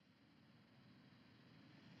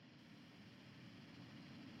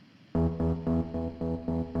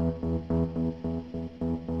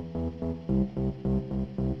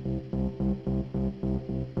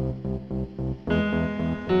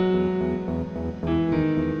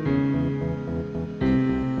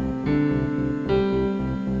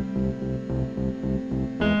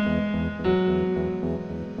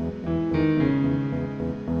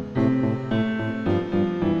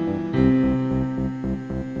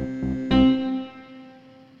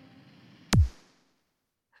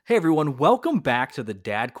Hey everyone, welcome back to the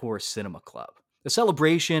Dadcore Cinema Club, the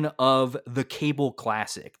celebration of the cable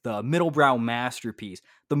classic, the middlebrow masterpiece,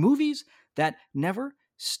 the movies that never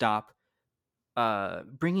stop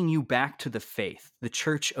bringing you back to the faith, the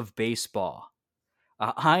Church of Baseball.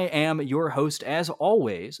 I am your host, as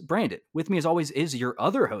always, Brandon. With me, as always, is your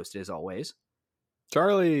other host, as always.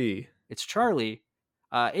 Charlie. It's Charlie.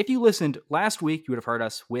 If you listened last week, you would have heard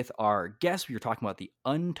us with our guest. We were talking about the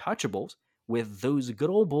Untouchables with those good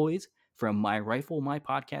old boys from My Rifle, My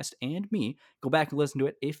Podcast, and me. Go back and listen to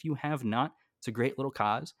it if you have not. It's a great little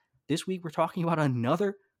cause. This week, we're talking about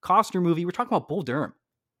another Costner movie. We're talking about Bull Durham.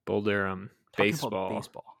 Bull Durham. Talking about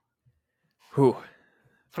baseball. Whew. Talking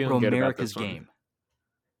Feeling about good about America's this one. game.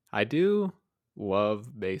 I do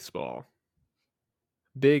love baseball.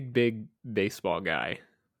 Big baseball guy.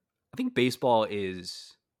 I think baseball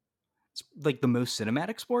is like the most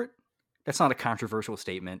cinematic sport. That's not a controversial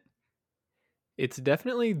statement. It's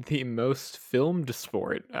definitely the most filmed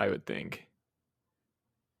sport, I would think.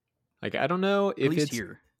 Like, I don't know At if least it's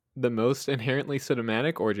here. the most inherently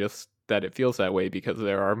cinematic or just that it feels that way because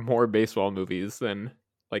there are more baseball movies than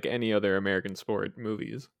like any other American sport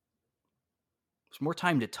movies. There's more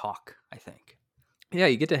time to talk, I think. Yeah,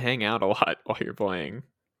 you get to hang out a lot while you're playing.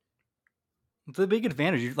 The big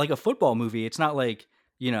advantage, like a football movie, it's not like,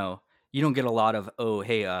 you don't get a lot of, oh,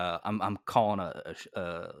 hey, I'm calling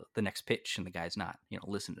the next pitch and the guy's not,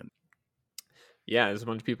 listen to me. Yeah, there's a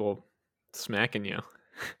bunch of people smacking you.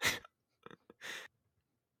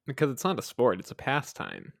 Because it's not a sport, it's a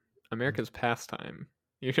pastime. America's pastime.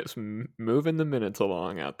 You're just moving the minutes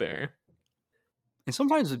along out there. And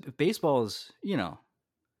sometimes baseball is,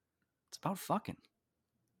 it's about fucking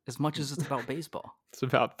as much as it's about baseball. It's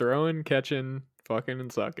about throwing, catching, fucking,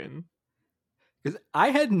 and sucking. Because I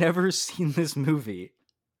had never seen this movie,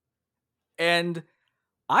 and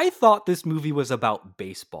I thought this movie was about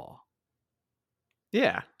baseball.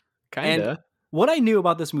 Yeah, And kinda. what I knew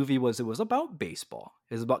about this movie was it was about baseball.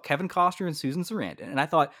 It was about Kevin Costner and Susan Sarandon. And I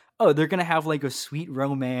thought, oh, they're going to have like a sweet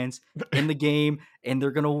romance in the game and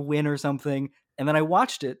they're going to win or something. And then I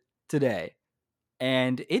watched it today,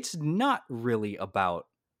 and it's not really about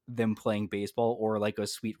them playing baseball or like a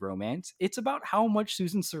sweet romance. It's about how much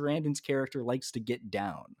Susan Sarandon's character likes to get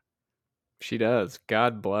down. She does.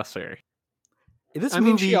 God bless her. This I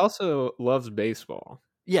mean, she movie, also loves baseball,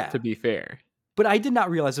 yeah, to be fair. but I did not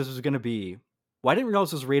realize this was going to be. Well, I didn't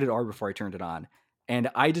realize it was rated R before I turned it on, and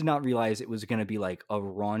I did not realize it was going to be like a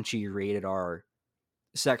raunchy rated R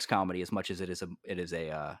sex comedy as much as it is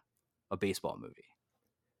a baseball movie.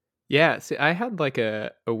 Yeah, see, I had like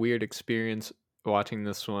a weird experience watching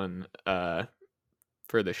this one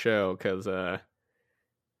for the show because I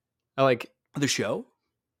like The show?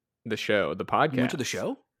 the show, the You went to the podcast.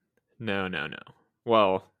 show? No.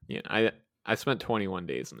 Well, yeah, I spent 21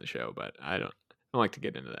 days in the show, but I don't like to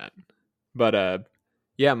get into that. But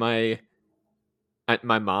yeah, my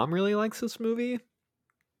mom really likes this movie.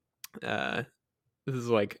 Uh this is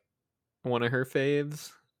like one of her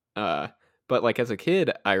faves. Uh but like as a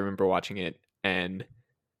kid, I remember watching it and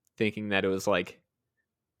thinking that it was like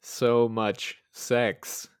so much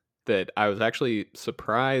sex that I was actually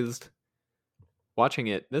surprised watching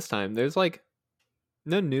it this time. There's like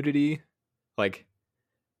no nudity. Like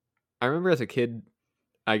I remember as a kid,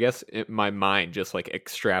 I guess my mind just like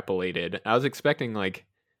extrapolated. I was expecting like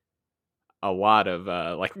a lot of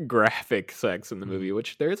like graphic sex in the movie,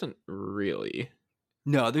 which there isn't really.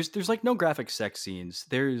 No, there's like no graphic sex scenes.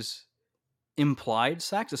 There's implied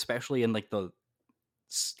sex, especially in like the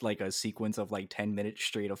like a sequence of like 10 minutes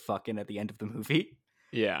straight of fucking at the end of the movie.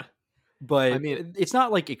 Yeah. I But mean, it's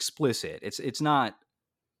not like explicit. It's not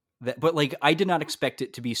that, but like I did not expect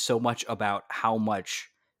it to be so much about how much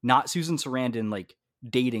not Susan Sarandon like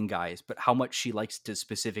dating guys, but how much she likes to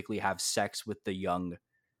specifically have sex with the young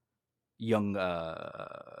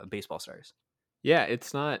baseball stars. yeah,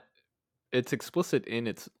 it's explicit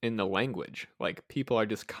in the language. Like people are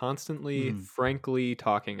just constantly Mhm. frankly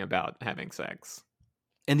talking about having sex.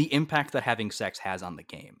 And the impact that having sex has on the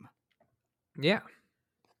game. Yeah,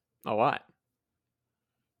 a lot.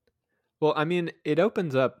 Well, I mean, it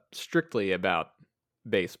opens up strictly about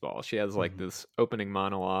baseball. She has like Mhm. this opening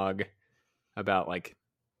monologue about like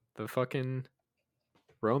the fucking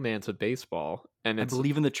romance of baseball and I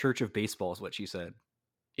believe in the Church of Baseball is what she said.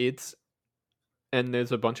 it's and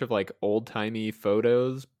there's a bunch of like old-timey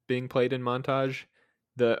photos being played in montage.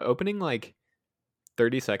 The opening like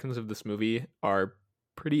 30 seconds of this movie are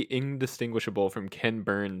pretty indistinguishable from Ken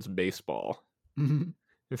Burns' baseball. Mhm.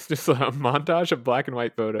 It's just a montage of black and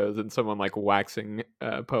white photos and someone like waxing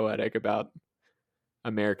poetic about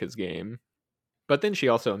America's game. But then she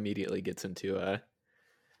also immediately gets into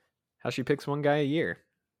how she picks one guy a year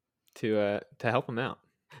to help him out.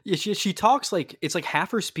 Yeah, she talks like it's like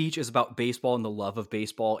half her speech is about baseball and the love of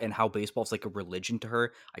baseball and how baseball's like a religion to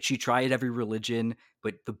her. She tried every religion,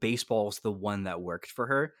 but the baseball's the one that worked for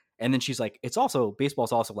her. And then she's like, it's also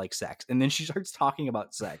baseball's also like sex. And then she starts talking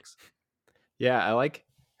about sex. Yeah, I like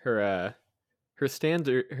her. Her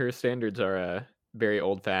standards are very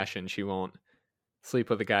old fashioned. She won't sleep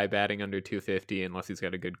with a guy batting under 250 unless he's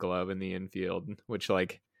got a good glove in the infield. Which,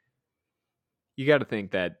 like, you got to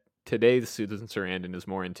think that today's Susan Sarandon is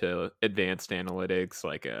more into advanced analytics.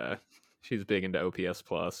 Like, she's big into OPS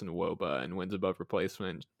plus and WOBA and wins above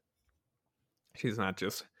replacement. She's not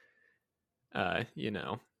just, you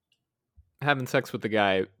know, having sex with the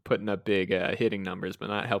guy, putting up big hitting numbers, but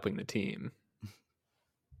not helping the team.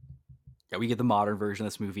 Yeah, we get the modern version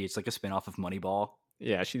of this movie. It's like a spinoff of Moneyball.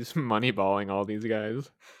 Yeah, she's moneyballing all these guys.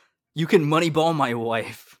 You can moneyball my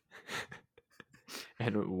wife.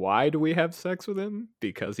 And why do we have sex with him?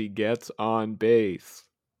 Because he gets on base.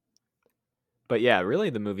 But yeah,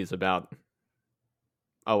 really the movie's about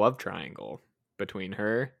a love triangle between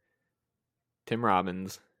her, Tim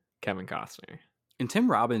Robbins, Kevin Costner. And Tim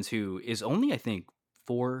Robbins, who is only, I think,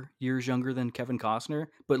 4 years younger than Kevin Costner,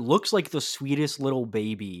 but looks like the sweetest little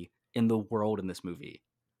baby in the world in this movie.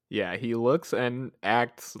 Yeah, he looks and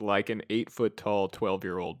acts like an 8 foot tall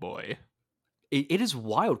 12-year-old boy. It is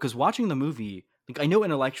wild because watching the movie, like I know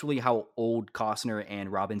intellectually how old Costner and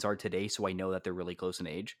Robbins are today, so I know that they're really close in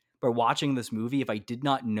age. But watching this movie, if I did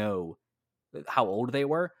not know how old they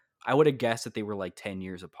were, I would have guessed that they were like 10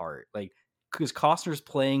 years apart. Like, because Costner's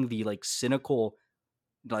playing the like cynical,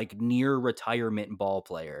 like near retirement ball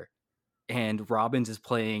player, and Robbins is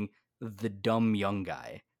playing the dumb young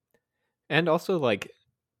guy. And also, like,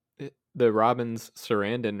 the Robbins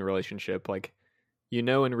Sarandon relationship, like, you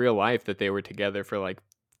know, in real life that they were together for like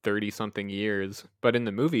 30 something years, but in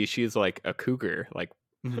the movie she's like a cougar, like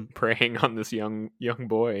preying on this young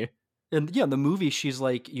boy. And yeah, in the movie she's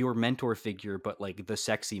like your mentor figure, but like the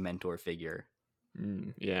sexy mentor figure.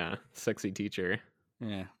 Yeah, sexy teacher.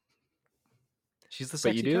 Yeah, she's the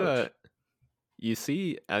But you sexy do coach.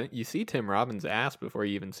 you see Tim Robbins' ass before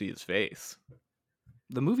you even see his face.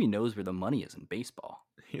 The movie knows where the money is in baseball.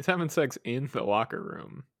 He's having sex in the locker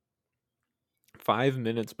room 5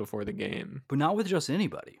 minutes before the game But not with just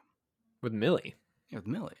anybody. with Millie. Yeah, with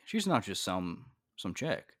Millie. She's not just some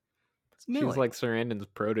chick. It's She's Millie. like Sarandon's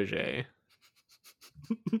protege.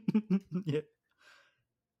 Yeah.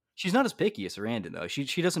 She's not as picky as Sarandon though.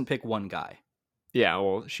 She doesn't pick one guy. Yeah,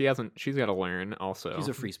 well, she's got to learn also She's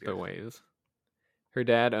a free the spirit. ways. Her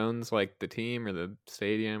dad owns like the team or the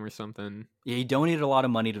stadium or something. Yeah, he donated a lot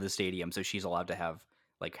of money to the stadium, so she's allowed to have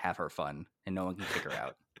her fun, and no one can kick her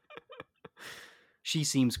out. She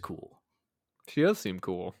seems cool. She does seem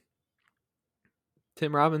cool.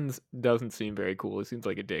 Tim Robbins doesn't seem very cool. He seems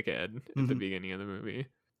like a dickhead at the beginning of the movie.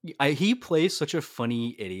 He plays such a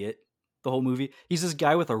funny idiot the whole movie. He's this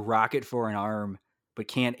guy with a rocket for an arm, but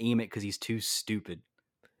can't aim it because he's too stupid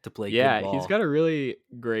to play good ball. He's got a really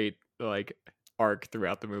great like arc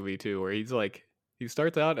throughout the movie too, where he's like he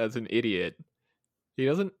starts out as an idiot. He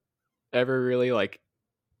doesn't ever really like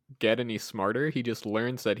get any smarter. He just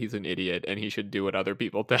learns that he's an idiot and he should do what other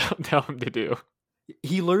people tell him to do.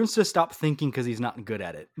 He learns to stop thinking because he's not good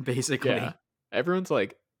at it, basically. Yeah. Everyone's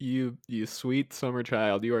like, you sweet summer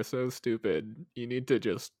child, you are so stupid. You need to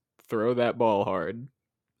just throw that ball hard.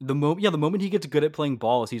 The moment he gets good at playing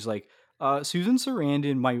balls, he's like, Susan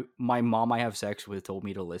Sarandon, my mom I have sex with, told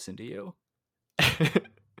me to listen to you.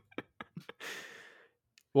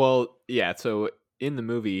 Well, yeah, so in the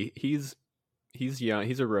movie, he's young,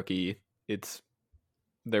 he's a rookie.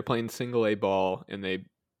 They're playing single A ball and they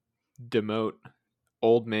demote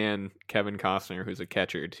old man Kevin Costner, who's a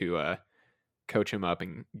catcher, to coach him up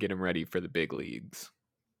and get him ready for the big leagues.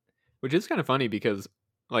 Which is kind of funny because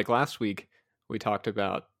like last week we talked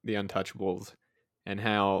about the Untouchables and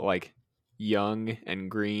how like young and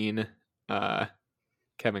green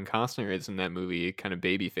Kevin Costner is in that movie, kind of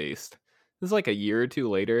baby faced. This is like a year or two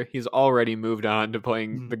later. He's already moved on to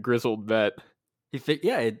playing the grizzled vet. He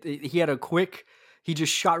had a quick. He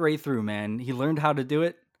just shot right through, man. He learned how to do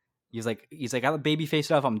it. He's like, I got the baby face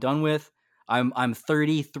stuff. I'm done with. I'm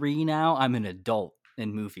 33 now. I'm an adult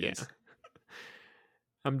in movies. Yeah.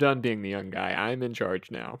 I'm done being the young guy. I'm in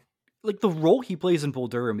charge now. Like the role he plays in Bull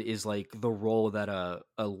Durham is like the role that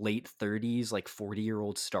a late 30s, like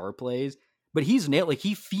 40-year-old star plays. But he's nailed. Like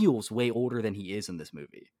he feels way older than he is in this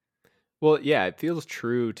movie. Well, yeah, it feels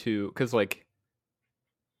true to because like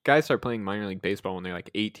guys start playing minor league baseball when they're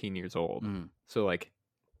like 18 years old. So like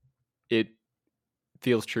it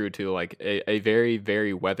feels true to like a very,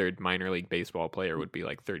 very weathered minor league baseball player would be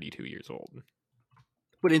like 32 years old.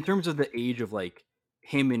 But in terms of the age of like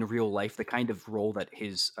him in real life, the kind of role that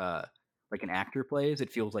his like an actor plays,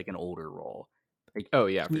 it feels like an older role. Like Oh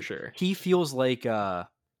yeah, for he sure. he feels like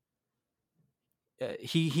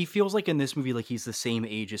he feels like in this movie like he's the same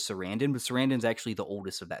age as Sarandon, but Sarandon's actually the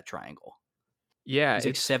oldest of that triangle. Yeah, He's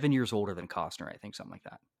like 7 years older than Costner, I think, something like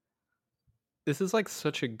that. this is like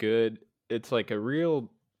such a good, it's like a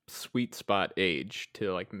real sweet spot age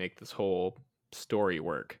to like make this whole story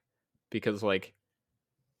work, because like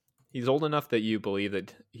he's old enough that you believe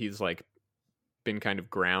that he's like been kind of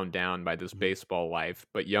ground down by this Mhm. baseball life,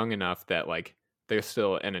 but young enough that like there's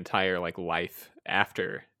still an entire like life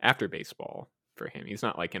after baseball for him. He's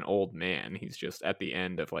not like an old man. He's just at the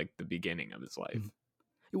end of like the beginning of his life. Mhm.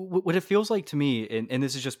 What it feels like to me, and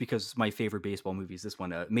this is just because my favorite baseball movie is this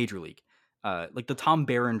one, Major League. Like the Tom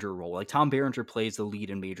Berenger role. Like Tom Berenger plays the lead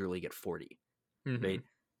in Major League at 40, right? Hmm.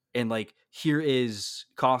 And like here is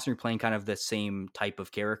Costner playing kind of the same type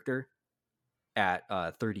of character at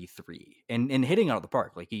 33 and hitting out of the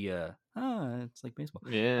park. Like it's like baseball.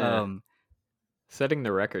 Yeah, Um, setting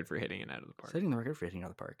the record for hitting it out of the park. Setting the record for hitting out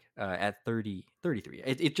of the park at 33.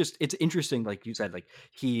 It's interesting, like you said, like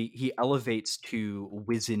he elevates to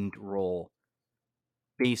wizened role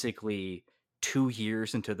basically 2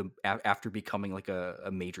 years into the after becoming like a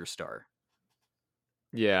major star.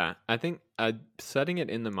 Yeah, I think setting it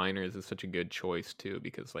in the minors is such a good choice too,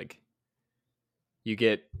 because like you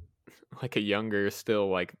get like a younger, still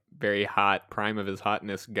like very hot, prime of his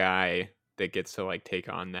hotness guy that gets to like take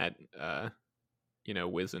on that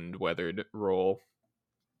wizened, weathered role.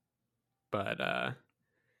 But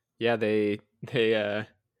yeah, they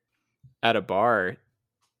at a bar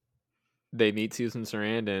they meet Susan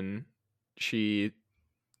Sarandon. She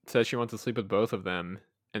says she wants to sleep with both of them,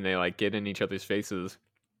 and they like get in each other's faces.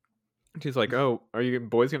 She's like, "Oh, are you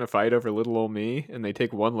boys gonna fight over little old me?" And they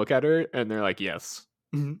take one look at her, and they're like, "Yes,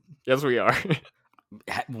 yes, we are."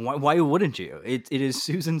 Why wouldn't you? It is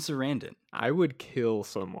Susan Sarandon. I would kill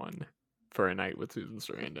someone for a night with Susan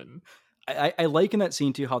Sarandon. I like in that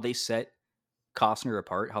scene too how they set Costner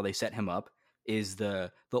apart, how they set him up. Is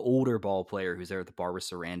the older ball player who's there at the bar with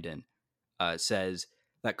Sarandon says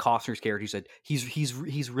that Costner's character said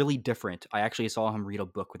he's really different. I actually saw him read a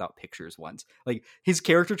book without pictures once. Like his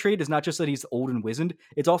character trait is not just that he's old and wizened;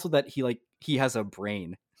 it's also that he has a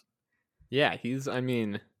brain. Yeah, he's. I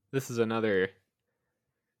mean, this is another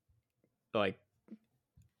like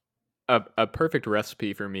a perfect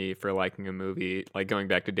recipe for me for liking a movie. Like going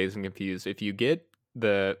back to Dazed and Confused, if you get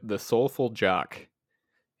the soulful jock,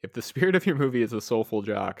 if the spirit of your movie is a soulful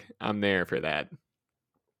jock, I'm there for that.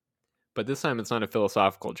 But this time it's not a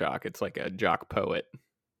philosophical jock; it's like a jock poet.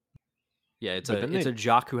 Yeah, But then it's they, a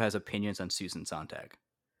jock who has opinions on Susan Sontag.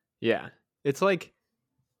 yeah, it's like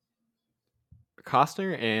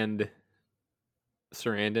Costner and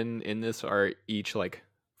Sarandon in this are each like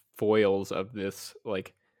foils of this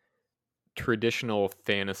like traditional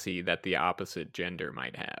fantasy that the opposite gender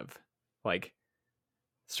might have. Like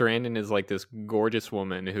Sarandon is like this gorgeous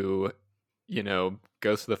woman who,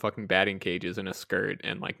 goes to the fucking batting cages in a skirt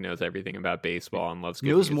and like knows everything about Yeah. baseball and loves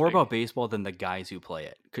good Knows more music. about baseball than the guys who play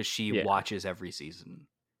it because she Yeah. watches every season.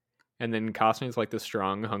 And then Costner's like the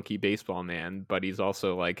strong, hunky baseball man, but he's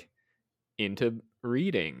also like into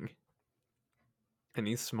reading and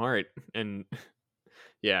he's smart. And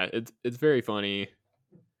yeah, it's very funny.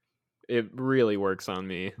 It really works on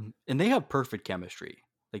me. And they have perfect chemistry,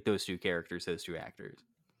 like those two characters, those two actors.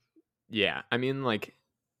 Yeah, I mean, like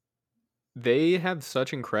they have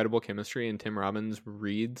such incredible chemistry, and Tim Robbins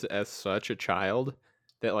reads as such a child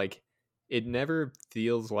that like it never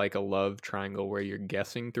feels like a love triangle where you're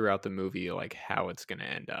guessing throughout the movie like how it's gonna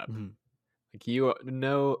end up. Mhm. Like you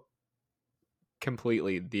know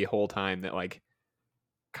completely the whole time that like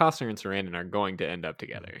Costner and Sarandon are going to end up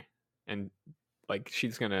Mhm. together, and like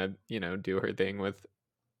she's gonna do her thing with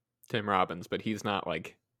Tim Robbins, but he's not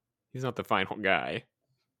the final guy.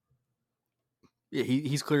 Yeah,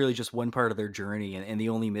 he's clearly just one part of their journey, and the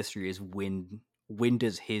only mystery is when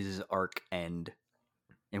does his arc end,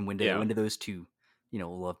 and Yeah, when do those two,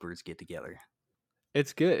 lovebirds get together?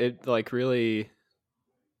 it's good. It like really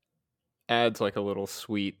adds like a little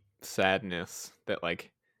sweet sadness that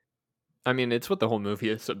like I mean it's what the whole movie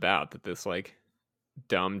is about, that this like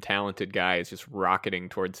dumb talented guy is just rocketing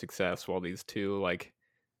towards success while these two like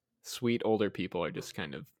sweet older people are just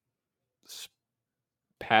kind of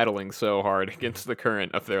paddling so hard against the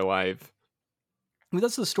current of their life. I mean,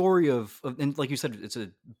 that's the story and like you said, it's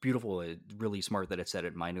a beautiful, really smart that it's set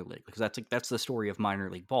at minor league because that's the story of minor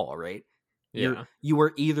league ball, right? Yeah. You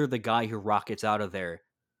are either the guy who rockets out of there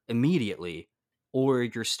immediately, or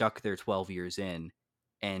you're stuck there 12 years in.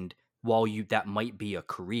 And while you that might be a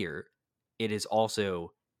career, it is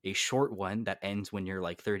also a short one that ends when you're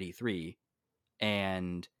like 33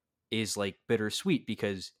 and is like bittersweet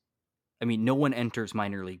because I mean, no one enters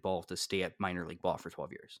minor league ball to stay at minor league ball for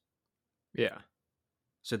 12 years. Yeah.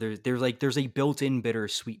 So there's a built-in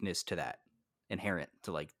bittersweetness to that inherent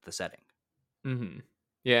to like the setting. Mm-hmm.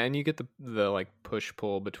 Yeah, and you get the like push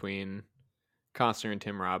pull between Costner and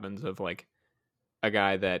Tim Robbins of like a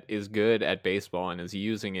guy that is good at baseball and is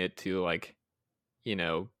using it to like, you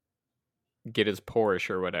know, get his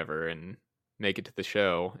Porsche or whatever and make it to the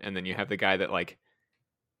show, and then you have the guy that like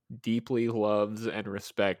deeply loves and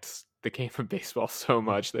respects the game of baseball so Mhm.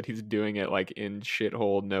 much that he's doing it like in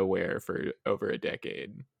shithole nowhere for over a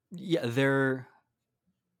decade. Yeah, they're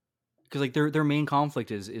because like their main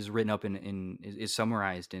conflict is written up is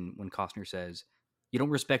summarized in when Costner says, "You don't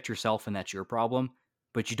respect yourself, and that's your problem,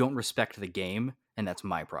 but you don't respect the game, and that's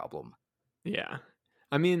my problem." Yeah.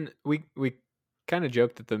 I mean, we kind of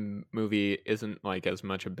joked that the movie isn't like as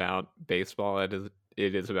much about baseball as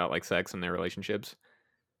it is about like sex and their relationships,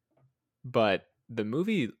 but the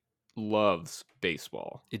movie loves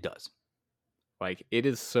baseball. It does. Like it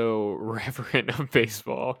is so reverent of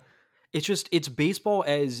baseball. It's baseball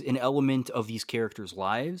as an element of these characters'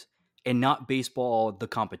 lives, and not baseball the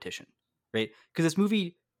competition, right? Because this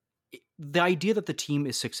movie, the idea that the team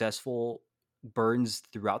is successful burns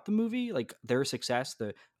throughout the movie, like their success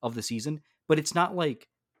of the season, but it's not like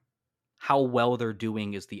how well they're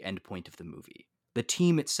doing is the end point of the movie. The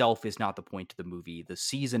team itself is not the point of the movie. The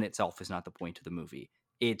season itself is not the point of the movie.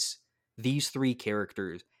 It's these three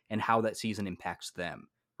characters and how that season impacts them,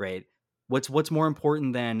 right? What's more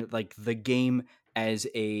important than like the game as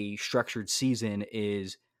a structured season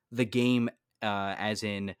is the game as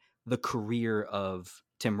in the career of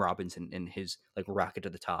Tim Robinson and his like rocket to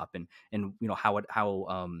the top and you know how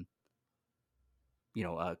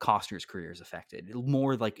Costner's career is affected.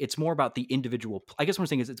 More like it's more about the individual. I guess what I'm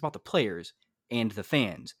saying is it's about the players and the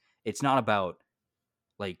fans. It's not about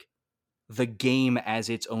like the game as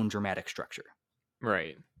its own dramatic structure.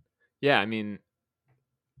 Right. Yeah, I mean,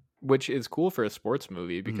 which is cool for a sports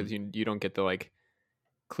movie because Mhm. you don't get the like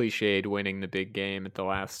cliched winning the big game at the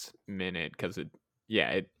last minute because it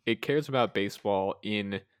cares about baseball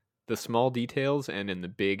in the small details and in the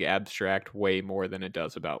big abstract way more than it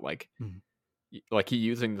does about Mhm. like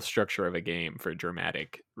using the structure of a game for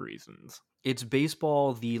dramatic reasons. It's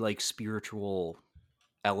baseball, the like spiritual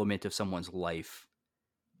element of someone's life,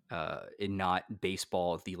 and not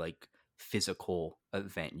baseball, the like physical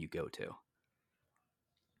event you go to.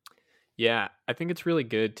 Yeah, I think it's really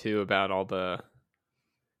good too about all the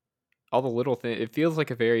little things. It feels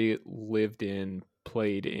like a very lived in,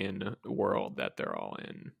 played in world that they're all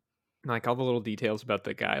in. Like all the little details about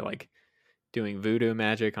the guy like doing voodoo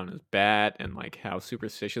magic on his bat and like how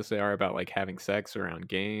superstitious they are about like having sex around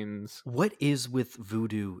games. What is with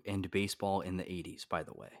voodoo and baseball in the 80s, by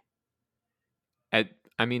the way?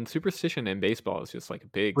 I mean, superstition in baseball is just like a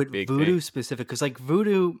big, But big thing. voodoo specific, because like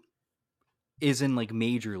voodoo is in like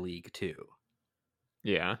major league too.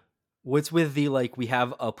 Yeah. What's with the like we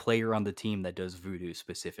have a player on the team that does voodoo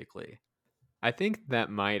specifically? I think that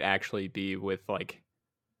might actually be with like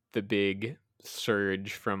the big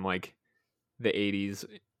surge from like the 80s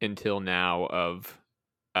until now of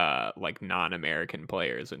like non-American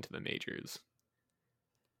players into the majors.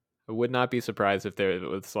 I would not be surprised if there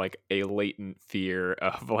was like a latent fear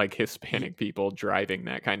of like Yeah, Hispanic people driving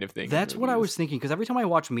that kind of thing in that's what I was movies. thinking because every time I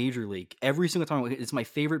watch Major League, every single time it's my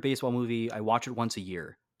favorite baseball movie. I watch it once a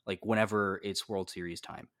year, like whenever it's World Series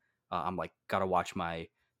time. I'm like gotta watch my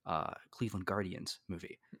Cleveland Guardians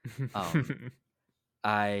movie. Um,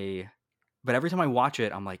 I but every time I watch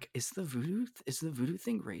it, I'm like, is the voodoo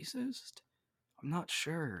thing racist? I'm not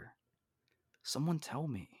sure. Someone tell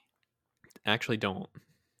me. Actually, don't.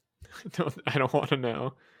 I don't want to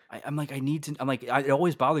know. I'm like, I need to. I'm like, it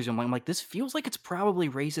always bothers me. I'm like, this feels like it's probably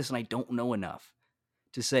racist, and I don't know enough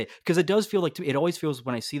to say because it does feel like to me. It always feels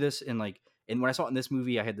when I see this in like, and when I saw it in this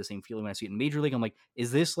movie, I had the same feeling when I see it in Major League. I'm like,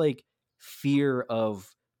 is this like fear of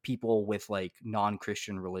people with like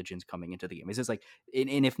non-Christian religions coming into the game? Is this like,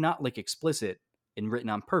 and if not like explicit and written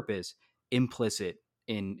on purpose, implicit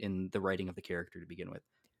in the writing of the character to begin with?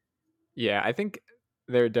 Yeah, I think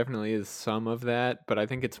there definitely is some of that, but I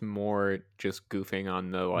think it's more just goofing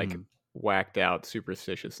on the like Mm. whacked out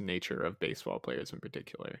superstitious nature of baseball players in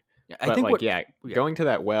particular. Yeah, I But think like, what. yeah, Yeah, going to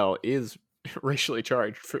that well is racially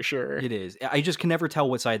charged for sure. it is. I just can never tell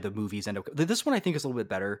what side the movies end up. This one I think is a little bit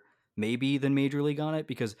better, maybe than Major League on it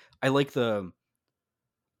because I like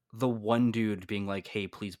the one dude being like, "Hey,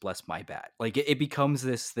 please bless my bat." Like it becomes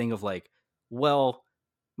this thing of like, well,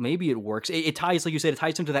 maybe it works. It ties, like you said, it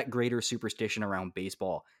ties into that greater superstition around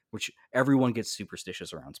baseball, which everyone gets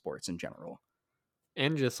superstitious around sports in general.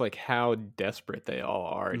 And just like how desperate they all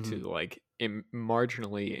are to Hmm. like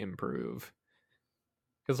marginally improve.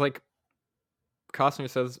 Because like Costner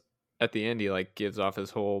says at the end, he like gives off his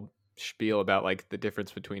whole spiel about like the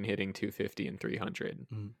difference between hitting 250 and 300,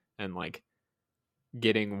 Hmm. and like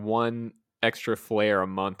getting one extra flare a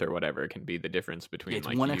month or whatever can be the difference Yeah, between it's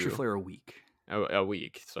like one extra you flare a week. a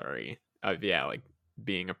week, sorry, yeah, like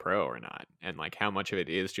being a pro or not, and like how much of it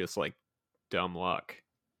is just like dumb luck,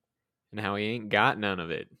 and how he ain't got none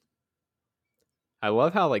of it. I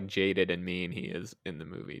love how like jaded and mean he is in the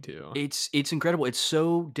movie too. It's incredible. It's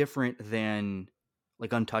so different than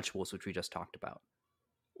like Untouchables, which we just talked about,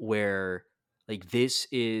 where like this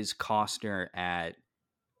is Costner at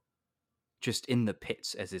just in the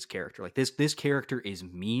pits as his character. Like this character is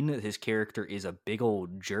mean. His character is a big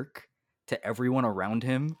old jerk to everyone around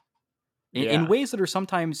him in Yeah, ways that are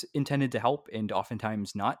sometimes intended to help and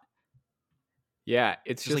oftentimes not. yeah,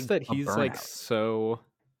 it's It's just just like that a he's like burnout.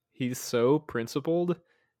 he's so principled,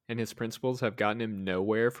 and his principles have gotten him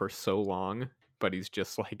nowhere for so long, but he's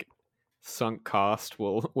just like sunk cost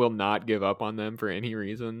will not give up on them for any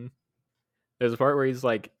reason. There's a part where he's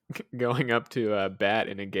like going up to a bat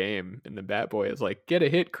in a game, and the bat boy is like, "Get a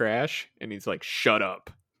hit, Crash," and he's like, "Shut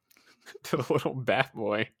up," to the little bat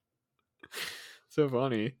boy. So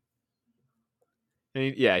funny.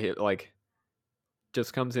 And yeah, he like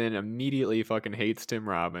just comes in immediately, fucking hates Tim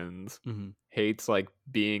Robbins, Mhm. hates like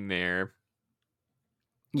being there.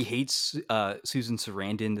 He hates Susan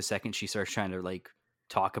Sarandon the second she starts trying to like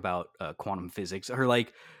talk about quantum physics. Her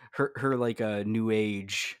like new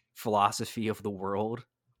age philosophy of the world.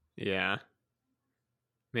 Yeah,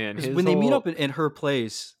 man, Because his when they meet up whole in her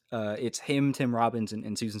place, it's him, Tim Robbins,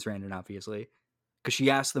 and Susan Sarandon, obviously. Because she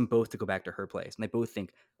asked them both to go back to her place, and they both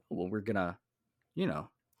think, well, we're gonna, you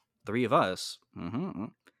know, three of us. Mm-hmm.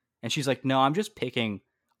 And she's like, no, I'm just picking.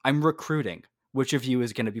 I'm recruiting. Which of you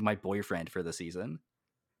is gonna be my boyfriend for the season?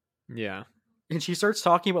 yeah, And she starts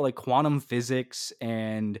talking about like quantum physics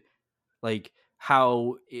and like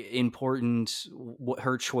how important what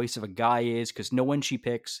her choice of a guy is because no one she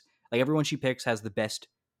picks, like everyone she picks, has the best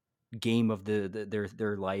game of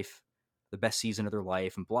their life, the best season of their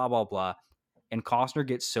life, and blah blah blah. And Costner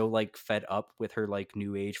gets so like fed up with her like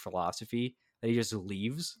new age philosophy that he just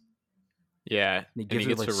leaves. yeah, And he and gives he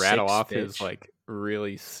her gets like to rattle sick off his speech. like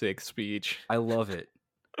really sick speech. I love it.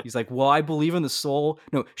 He's like, well, I believe in the soul.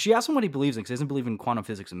 No, she asks him what he believes in because he doesn't believe in quantum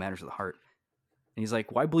physics and matters of the heart. And he's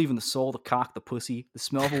like, "Well, I believe in the soul, the cock, the pussy, the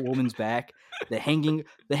smell of a woman's back, the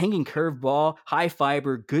hanging curved ball, high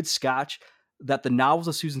fiber, good scotch. That the novels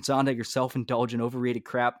of Susan Sontag are self-indulgent, overrated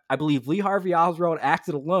crap. I believe Lee Harvey Oswald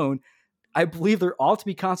acted alone. I believe there ought to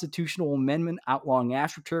be constitutional amendment outlawing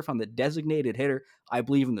astroturf on the designated hitter. I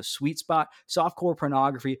believe in the sweet spot, softcore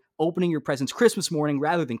pornography, opening your presents Christmas morning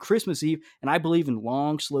rather than Christmas Eve, and I believe in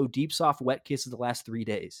long, slow, deep, soft, wet kisses the last 3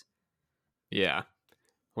 days." Yeah,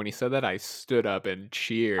 when he said that, I stood up and I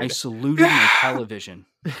cheered. saluted my Yeah, television.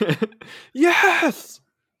 yes.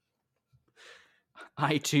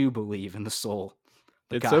 I too believe in the soul,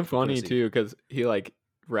 the It's so cock, the funny pussy. too because he like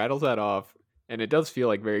rattles that off, and it does feel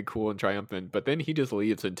like very cool and triumphant. But then he just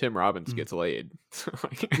leaves, and Tim Robbins Mm. gets laid. So,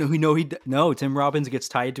 like, No. Tim Robbins gets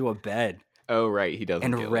tied to a bed oh right, he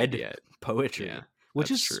doesn't get and laid read yet. Yeah, poetry, which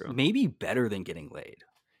that's is true. maybe better than getting laid.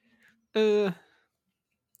 Uh,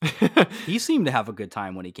 He seemed to have a good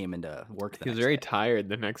time when he came into work the he was next very day. tired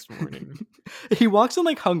the next morning. He walks in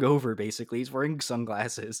like hungover. Basically, he's wearing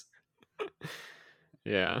sunglasses.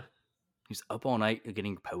 Yeah, He's up all night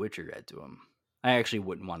getting poetry read to him. I actually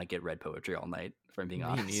wouldn't want to get read poetry all night, if I'm being me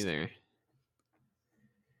honest. neither.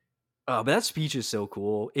 But that speech is so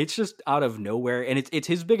cool. It's just out of nowhere, and it's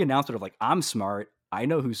his big announcement of like, "I'm smart. I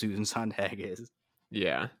know who Susan Sontag is."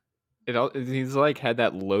 Yeah, he's like had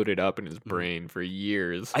that loaded up in his Mhm. brain for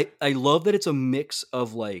years. I love that it's a mix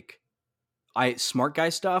of like I smart guy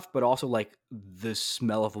stuff, but also like the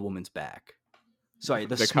smell of a woman's back. Sorry,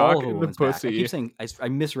 the The smell cock of a and the woman's back. I keep pussy. saying I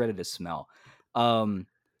misread it as smell. Um,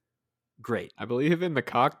 Great. I believe in the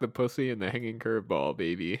cock, the pussy, and the hanging curveball,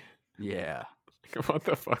 baby. Yeah, What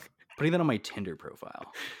the fuck? putting that on my Tinder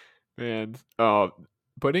profile. Man, oh,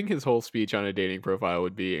 putting his whole speech on a dating profile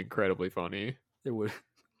would be incredibly funny. It would.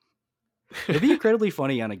 It'd be incredibly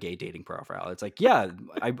funny on a gay dating profile. It's like, yeah,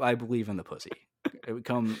 I believe in the pussy. It would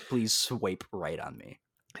come, please swipe right on me.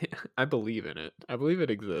 I believe in it. I believe it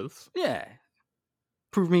exists. Yeah,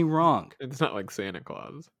 prove me wrong. It's not like Santa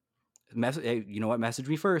Claus. Hey, you know what? Message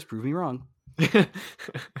me first. Prove me wrong.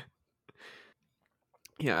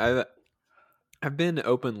 Yeah, I've been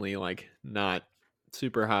openly like not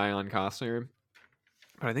super high on Costner,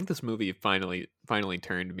 but I think this movie finally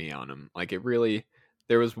turned me on him. Like it really,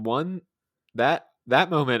 there was one that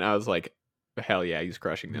moment I was like, hell yeah, he's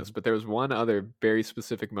crushing this. Mhm. But there was one other very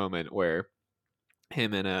specific moment where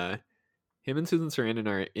him and uh him and Susan Sarandon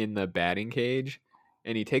are in the batting cage,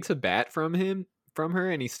 and he takes a bat from her,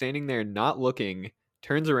 and he's standing there not looking,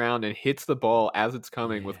 turns around and hits the ball as it's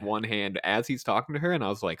coming with Yeah. one hand as he's talking to her, and I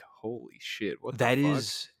was like, holy shit, what the That fuck?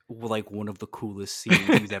 is like one of the coolest scenes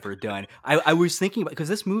he's ever done. I was thinking about because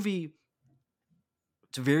this movie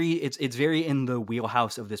it's very in the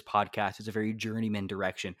wheelhouse of this podcast. It's a very journeyman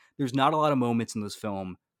direction. There's not a lot of moments in this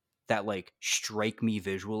film that like strike me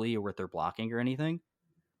visually or with their blocking or anything,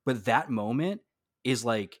 but that moment is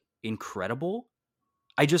like incredible.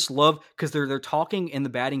 I just love because they're talking in the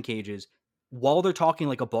batting cages while they're talking.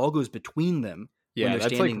 Like a ball goes between them when Yeah, they're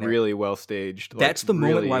that's like standing there. really well staged. Like That's the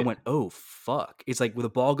moment where I really, went, "Oh fuck!" It's like when the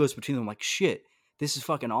ball goes between them. I'm like, "Shit, this is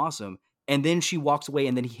fucking awesome." And then she walks away,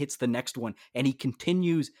 and then he hits the next one, and he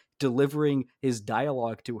continues delivering his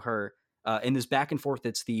dialogue to her in this back and forth.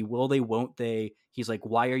 It's the will they, won't they? He's like,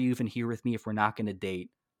 "Why are you even here with me if we're not going to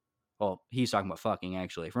date?" Well, he's talking about fucking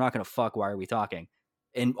actually. If we're not going to fuck, why are we talking?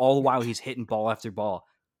 And all the while, he's hitting ball after ball.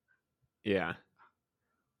 yeah,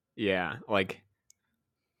 yeah, like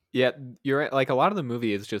yeah, you're right. Like a lot of the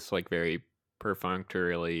movie is just like very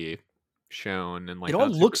perfunctorily shown and It like all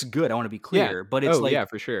not super. looks good. I want to be Yeah. clear, but it's Oh yeah, like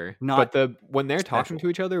for sure. But not the when they're talking to special.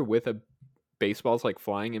 each other with a baseball's like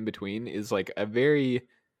flying in between is like a very,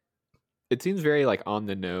 it seems very like on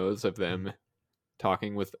the nose of them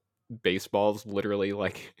talking with baseballs literally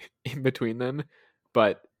like in between them,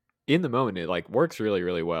 but in the moment it like works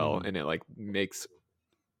really well, Mhm. and it like makes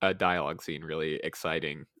a dialogue scene really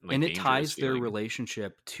exciting and like And it dangerous ties their feeling.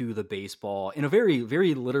 relationship to the baseball in a very,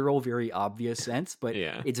 very literal, very obvious sense, but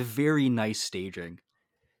Yeah. it's very nice staging.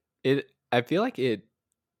 I feel like it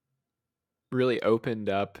really opened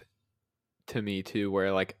up to me too,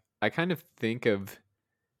 where like I kind of think of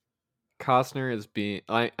Costner as being,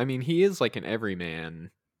 I mean he is like an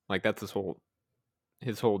everyman, like that's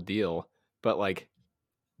his whole deal, but like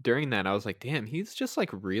during that I was like, damn, he's just like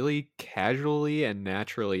really casually and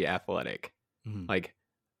naturally athletic. Mhm. Like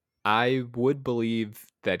I would believe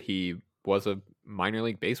that he was a minor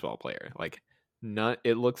league baseball player. Like not,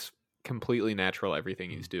 it looks completely natural everything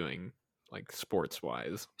he's Mhm. doing, like sports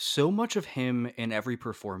wise. So much of him in every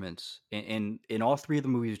performance, in all three of the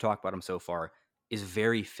movies we talked about him so far, is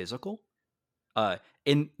very physical.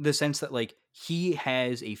 In the sense that like he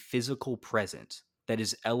has a physical presence that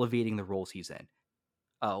is elevating the roles he's in.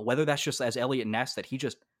 Whether that's just as Elliot Ness that he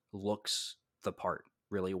just looks the part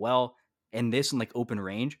really well, and this in like Open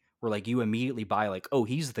Range, where like you immediately buy like, oh,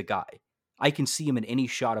 he's the guy. I can see him in any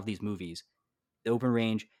shot of these movies, the Open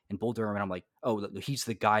Range and Bull Durham, and I'm like, oh, he's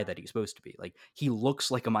the guy that he's supposed to be. Like he looks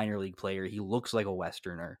like a minor league player. He looks like a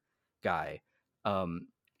Westerner guy. Um,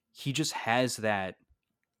 he just has that.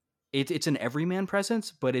 It's an everyman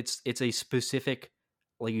presence, but it's a specific,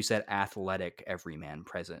 like you said, athletic everyman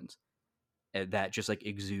presence that just like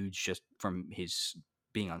exudes just from his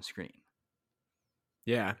being on screen.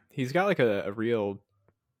 Yeah, he's got like a real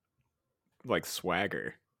like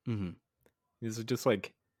swagger. Mm-hmm. He's just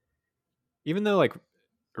like, even though like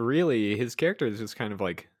really his character is just kind of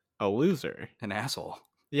like a loser. An asshole.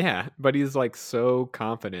 Yeah, but he's like so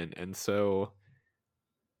confident and so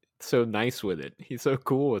nice with it. He's so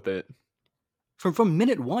cool with it. From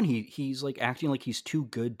minute one, he's like acting like he's too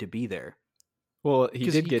good to be there Well, he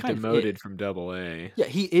because did he get kind of demoted is. from Double A. Yeah,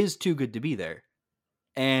 he is too good to be there,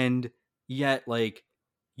 and yet like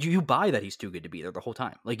you buy that he's too good to be there the whole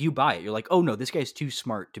time. Like you buy it. You're like, oh no, this guy's too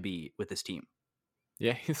smart to be with this team.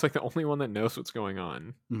 Yeah, he's like the only one that knows what's going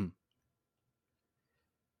on. Mhm.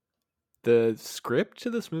 The script to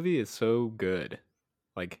this movie is so good.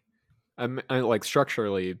 Like like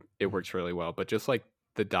structurally it Mhm. works really well, but just like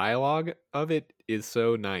the dialogue of it is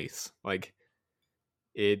so nice. Like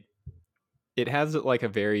it it has like a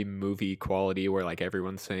very movie quality where like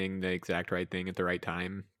everyone's saying the exact right thing at the right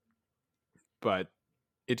time, but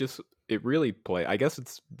it just, it really play, I guess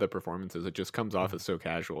it's the performances, it just comes off Mhm. as so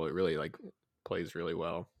casual. It really like plays really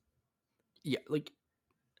well. Yeah, like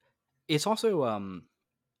it's also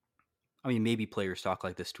I mean, maybe players talk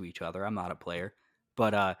like this to each other. I'm not a player,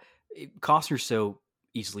 but Costner's so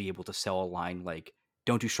easily able to sell a line like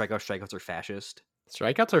 "Don't do strikeouts. Strikeouts are fascist."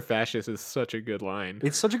 Strikeouts are fascist is such a good line.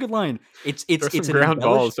 It's such a good line. It's Throw it's some it's an ground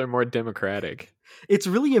embellished. balls, they're more democratic. It's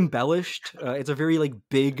really embellished. It's a very like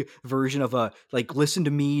big version of a like listen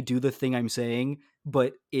to me, do the thing I'm saying.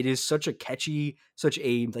 But it is such a catchy, such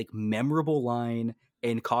a like memorable line,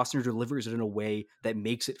 and Costner delivers it in a way that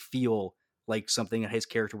makes it feel like something that his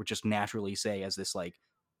character would just naturally say as this like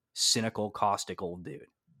cynical, caustic old dude.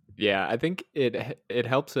 Yeah, I think it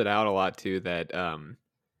helps it out a lot too that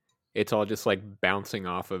it's all just like bouncing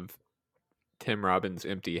off of Tim Robbins'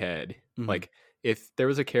 empty head. Mhm. Like if there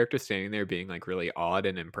was a character standing there being like really awed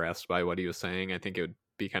and impressed by what he was saying, I think it would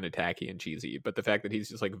be kind of tacky and cheesy. But the fact that he's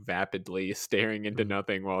just like vapidly staring into Mhm.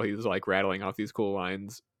 nothing while he's like rattling off these cool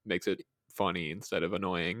lines makes it funny instead of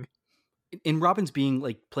annoying. In Robbins being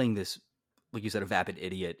like playing this, like you said, a vapid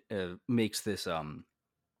idiot, makes this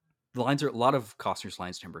the lines are a lot of Costner's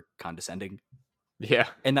lines to him are condescending, Yeah.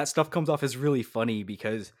 and that stuff comes off as really funny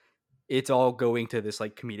because it's all going to this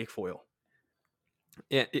like comedic foil.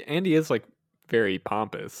 Yeah, and he is like very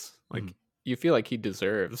pompous. Mhm. Like you feel like he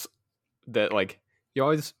deserves that. Like you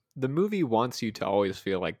always, the movie wants you to always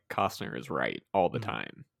feel like Costner is right all the Mhm.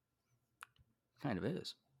 time. Kind of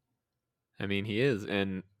is. I mean, he is,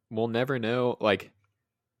 and we'll never know. Like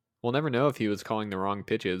we'll never know if he was calling the wrong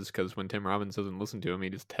pitches because when Tim Robbins doesn't listen to him, he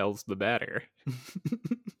just tells the batter.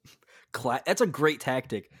 That's a great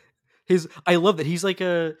tactic. I love that he's like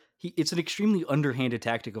it's an extremely underhanded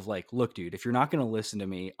tactic of like, look, dude, if you're not going to listen to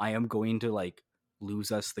me, I am going to like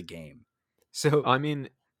lose us the game. So, I mean,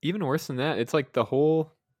 even worse than that, it's like the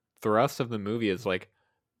whole thrust of the movie is like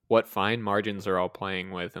what fine margins are all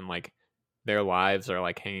playing with, and like their lives are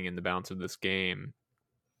like hanging in the balance of this game.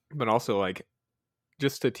 But also like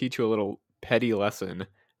just to teach you a little petty lesson,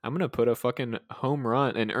 I'm gonna put a fucking home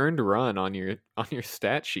run, an earned run on your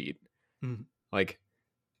stat sheet. mhm. Like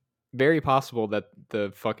very possible that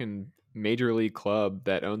the fucking major league club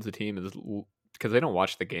that owns the team is because they don't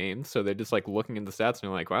watch the games, so they're just like looking at the stats and they're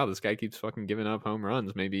like, "Wow, this guy keeps fucking giving up home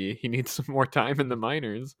runs. Maybe he needs some more time in the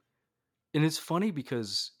minors." And it's funny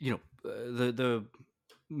because the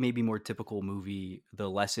maybe more typical movie, the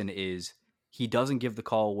lesson is he doesn't give the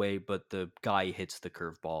call away, but the guy hits the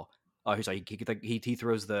curveball. Oh, he's like he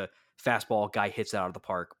throws the fastball, guy hits it out of the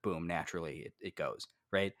park, boom, naturally it goes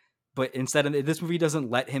right. But instead of this movie doesn't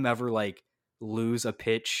let him ever like lose a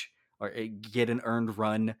pitch or get an earned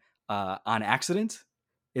run on accident.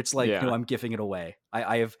 It's like no, Yeah, I'm giving it away.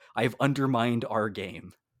 I have undermined our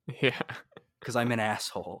game yeah. because I'm an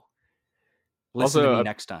asshole. Listen to Also, me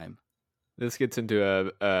next time. this gets into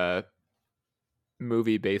a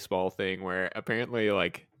movie baseball thing where apparently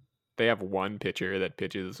like they have one pitcher that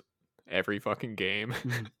pitches every fucking game,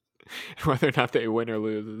 Mhm. whether or not they win or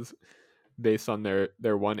lose is based on their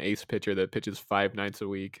one ace pitcher that pitches 5 nights a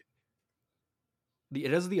week.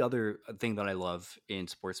 It is the other thing that I love in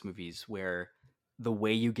sports movies where the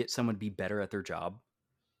way you get someone to be better at their job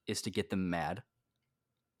is to get them mad.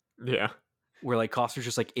 Yeah, Where like Costner's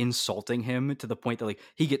just like insulting him to the point that like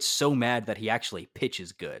he gets so mad that he actually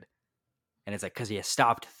pitches good. And it's like, because you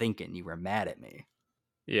stopped thinking, you were mad at me.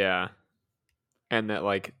 yeah, and that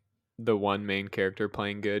like the one main character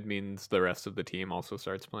playing good means the rest of the team also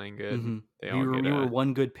starts playing good. Mm-hmm. They all You were get you were a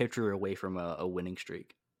one good pitcher away from a winning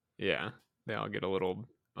streak. yeah, they all get a little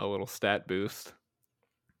stat boost.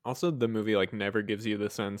 Also, the movie like never gives you the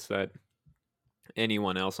sense that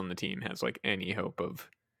anyone else on the team has like any hope of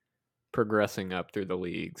progressing up through the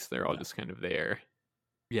leagues. They're all No. just kind of there.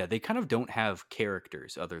 Yeah, they kind of don't have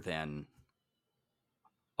characters other than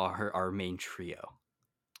our main trio.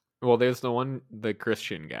 Well, there's the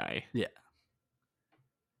Christian guy. Yeah,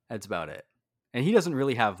 that's about it. And he doesn't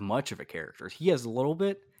really have much of a character. He has a little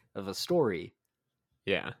bit of a story,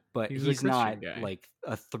 Yeah, but he's a he's Christian not guy. like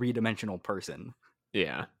a three-dimensional person.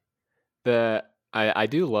 Yeah, I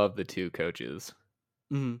do love the two coaches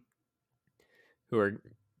Mhm. who are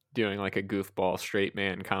doing like a goofball straight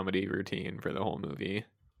man comedy routine for the whole movie.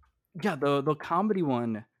 Yeah, the comedy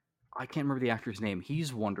one, I can't remember the actor's name.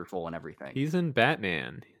 He's wonderful and everything. He's in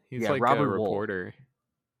Batman. He's Yeah, like a Robert Wool. reporter,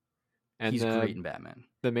 and He's great in Batman.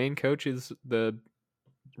 the main coach is the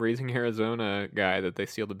Raising Arizona guy that they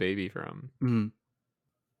steal the baby from. Mhm.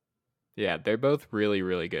 Yeah, they're both really,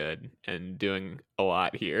 really good and doing a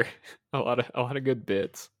lot here. A lot of good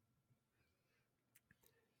bits.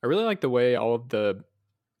 I really like the way all of the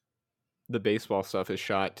baseball stuff is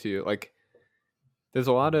shot too. Like there's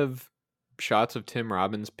a lot of shots of Tim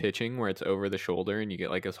Robbins pitching where it's over the shoulder and you get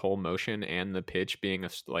like his whole motion and the pitch being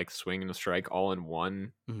like swing and a strike all in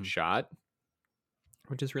one Mhm. shot,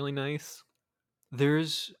 which is really nice.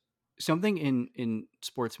 There's something in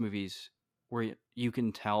sports movies where you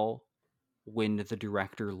can tell when the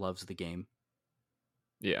director loves the game.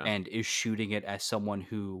 Yeah. and is shooting it as someone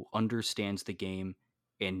who understands the game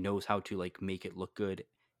and knows how to like make it look good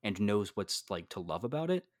and knows what's like to love about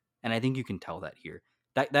it. And I think you can tell that here.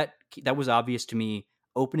 That was obvious to me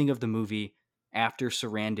opening of the movie after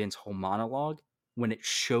Sarandon's whole monologue when it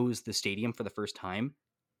shows the stadium for the first time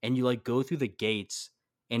and you like go through the gates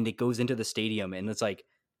and it goes into the stadium and it's like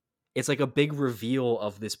a big reveal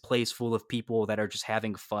of this place full of people that are just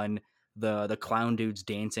having fun. The clown dudes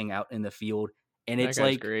dancing out in the field, and That it's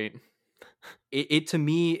guy's like great. it to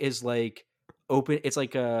me is like open. It's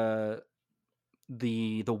like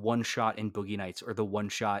the one shot in Boogie Nights or the one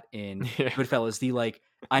shot in Yeah. Goodfellas. The like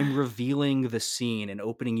I'm revealing the scene and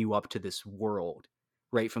opening you up to this world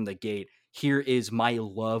right from the gate. Here is my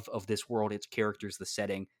love of this world, its characters, the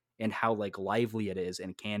setting, and how like lively it is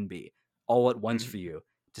and can be all at once Mhm. for you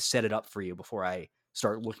to set it up for you before I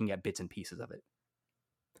start looking at bits and pieces of it.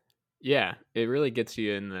 Yeah, it really gets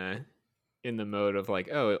you in the mode of like,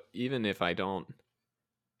 oh, even if I don't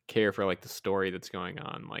care for like the story that's going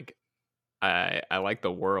on, like I like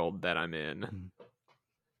the world that I'm in. Mm.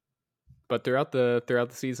 But throughout the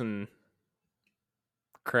season,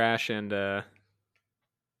 Crash and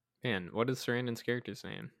man, what is Sarandon's character's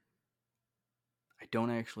name? I don't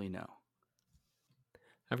actually know.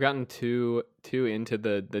 I've gotten too into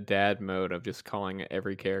the dad mode of just calling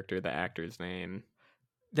every character the actor's name.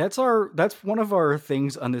 That's one of our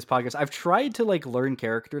things on this podcast. I've tried to like learn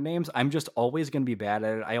character names. I'm just always going to be bad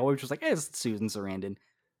at it. I always just like, hey, it's Susan Sarandon.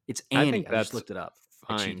 It's I Annie. think I just that's looked it up.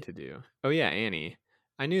 I fine cheated. to do. Oh yeah, Annie.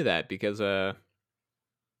 I knew that because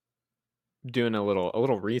doing a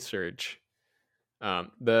little research.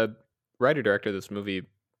 The writer director of this movie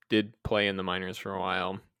did play in the minors for a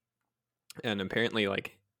while, and apparently,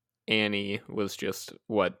 like Annie was just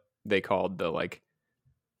what they called the like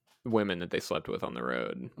women that they slept with on the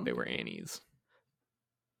road. They were Okay. Annies.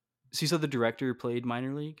 So you said the director played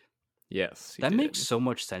minor league. Yes, he That makes did. so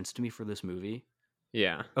much sense to me for this movie.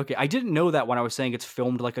 Yeah. Okay, I didn't know that when I was saying it's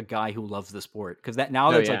filmed like a guy who loves the sport because that now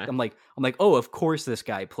Oh that's like yeah. I'm like oh of course this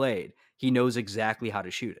guy played. He knows exactly how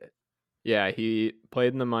to shoot it. Yeah, he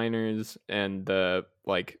played in the minors, and the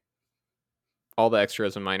like all the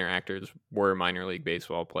extras and minor actors were minor league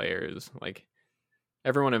baseball players. Like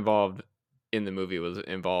everyone involved in the movie was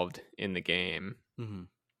involved in the game. Mm-hmm.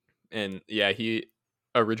 And yeah, he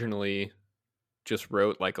originally just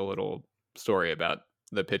wrote like a little story about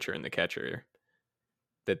the pitcher and the catcher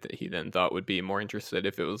that he then thought would be more interested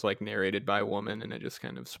if it was like narrated by a woman, and it just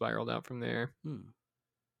kind of spiraled out from there. Hmm.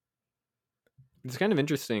 It's kind of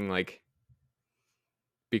interesting, like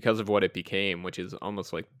because of what it became, which is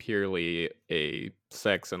almost like purely a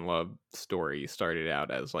sex and love story, started out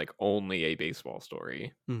as like only a baseball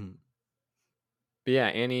story. Mm-hmm. But yeah,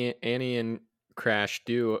 Annie and Crash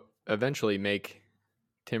do eventually make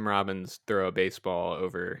Tim Robbins throw a baseball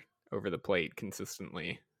over the plate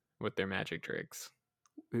consistently with their magic tricks.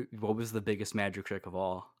 What was the biggest magic trick of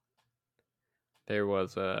all? There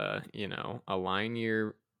was a, you know, align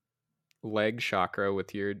your leg chakra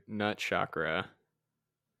with your nut chakra,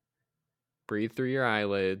 breathe through your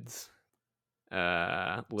eyelids,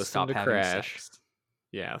 listen Stop to having Crash. sex.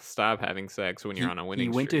 Yeah, stop having sex when you're on a He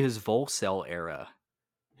winning went to streak. his Volcel era.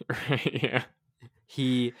 Right, yeah.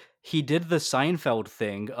 He did the Seinfeld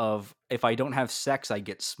thing of if I don't have sex, I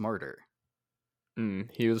get smarter.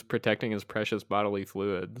 He was protecting his precious bodily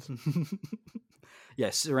fluids.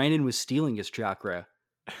 Yes, Sarandon was stealing his chakra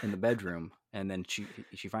in the bedroom, and then she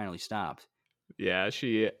finally stopped. Yeah,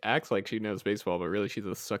 she acts like she knows baseball, but really she's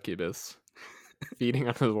a succubus feeding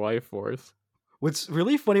on his life force. What's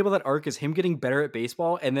really funny about that arc is him getting better at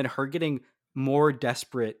baseball, and then her getting more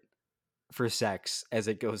desperate for sex as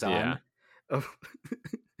it goes Yeah. on. Oh,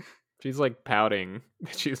 She's like pouting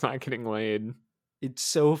that she's not getting laid. it's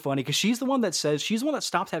so funny because she's the one that says she's the one that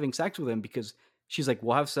stops having sex with him because she's like,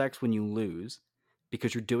 "We'll have sex when you lose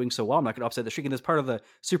because you're doing so well. I'm not going to upset the streak." And that's part of the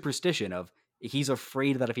superstition of he's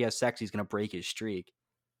afraid that if he has sex, he's going to break his streak.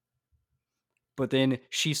 But then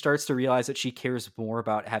she starts to realize that she cares more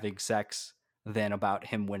about having sex than about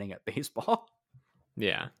him winning at baseball.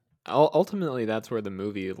 Yeah. Ultimately, that's where the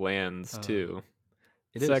movie lands Uh, too.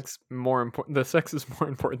 it is. Sex more important. The sex is more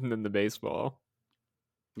important than the baseball.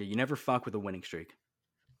 Yeah, you never fuck with a winning streak.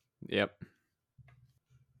 Yep.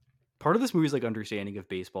 Part of this movie's like understanding of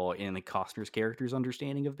baseball and like Costner's character's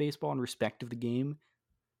understanding of baseball and respect of the game.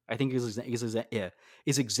 I think is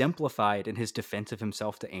exemplified in his defense of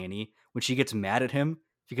himself to Annie when she gets mad at him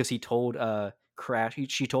because he told Crash he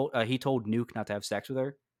told Nuke not to have sex with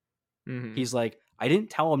her. Hmm. He's like, I didn't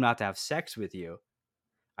tell him not to have sex with you.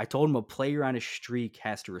 I told him a player on a streak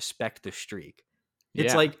has to respect the streak.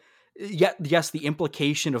 It's Yeah. like Yeah, yes, the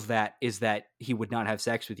implication of that is that he would not have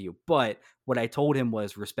sex with you, but what I told him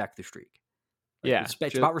was respect the streak. Like, Yeah, it's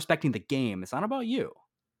just about respecting the game. It's not about you.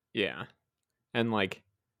 yeah. And like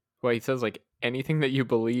well, he says like anything that you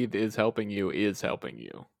believe is helping you is helping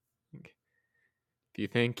you. Like, if you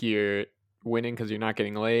think you're winning because you're not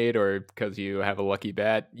getting laid or because you have a lucky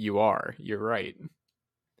bet, you are. You're right.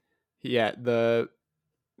 Yeah,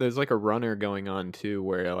 there's like a runner going on too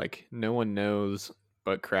where like no one knows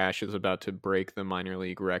but Crash is about to break the minor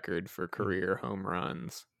league record for Mhm. career home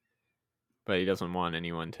runs, but he doesn't want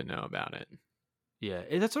anyone to know about it.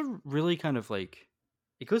 Yeah, that's a really kind of like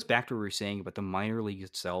it goes back to what we were saying about the minor league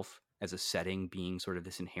itself as a setting being sort of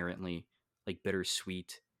this inherently like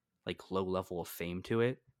bittersweet, like low level of fame to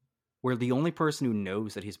it, where the only person who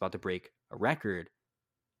knows that he's about to break a record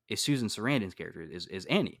is Susan Sarandon's character is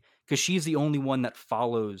Annie, because she's the only one that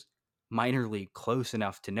follows minor league close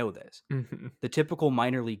enough to know this. Mhm. The typical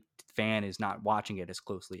minor league fan is not watching it as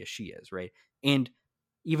closely as she is, right? And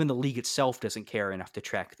even the league itself doesn't care enough to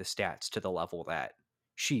track the stats to the level that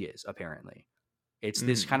she is, apparently. It's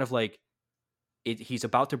this Mm. kind of like he's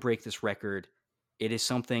about to break this record. It is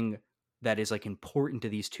something that is like important to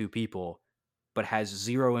these two people, but has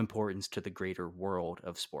zero importance to the greater world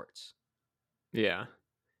of sports. Yeah.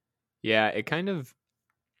 Yeah, it kind of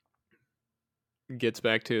gets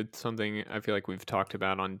back to something I feel like we've talked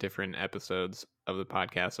about on different episodes of the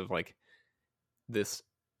podcast of like this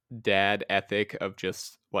dad ethic of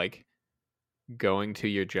just like going to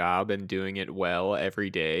your job and doing it well every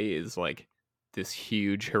day is like this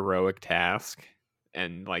huge heroic task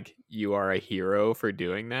and like you are a hero for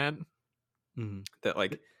doing that, Mhm. that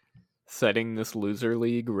like setting this loser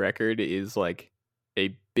league record is like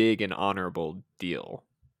a big and honorable deal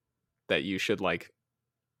that you should like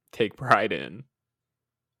take pride in.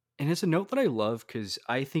 And it's a note that I love because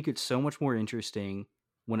I think it's so much more interesting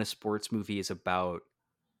when a sports movie is about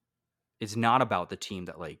it's not about the team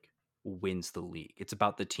that like wins the league. It's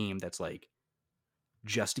about the team that's like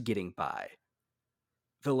just getting by.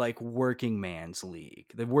 The like working man's league,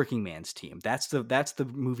 the working man's team. That's the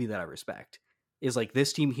movie that I respect. Is like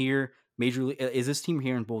this team here, major league is this team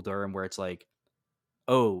here in Bull Durham where it's like,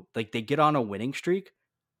 oh, like they get on a winning streak,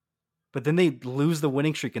 but then they lose the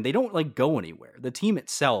winning streak and they don't like go anywhere. The team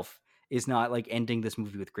itself is not like ending this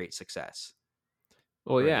movie with great success.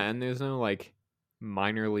 Well, yeah, Right. and there's no like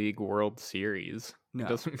minor league World Series. It No.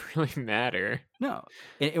 doesn't really matter. No.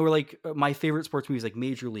 And we're like my favorite sports movie is like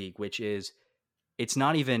Major League, which is it's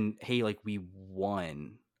not even hey like we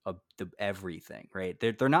won everything, right?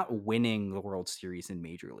 They're not winning the World Series in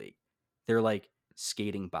Major League. They're like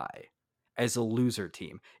skating by as a loser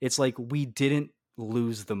team. It's like we didn't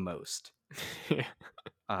lose the most.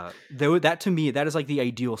 Yeah. Though that to me that is like the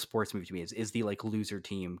ideal sports movie to me is the like loser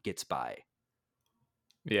team gets by.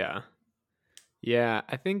 Yeah. Yeah,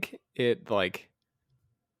 I think it like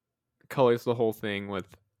colors the whole thing with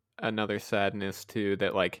another sadness too,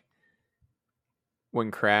 that like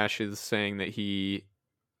when Crash is saying that he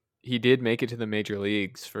did make it to the major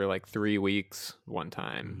leagues for like 3 weeks one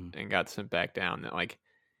time Mhm. and got sent back down, that like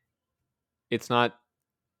it's not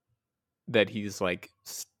that he's like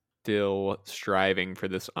still striving for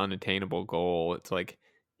this unattainable goal. It's like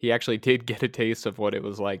he actually did get a taste of what it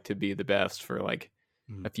was like to be the best for like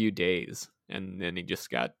a Mhm. few days, and then he just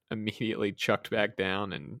got immediately chucked back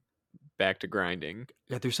down and back to grinding.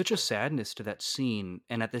 Yeah, there's such a sadness to that scene,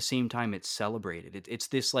 and at the same time, it's celebrated. It's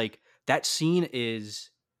this like that scene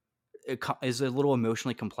is a little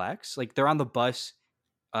emotionally complex. Like they're on the bus,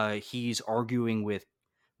 he's arguing with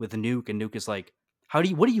Nuke, and Nuke is like,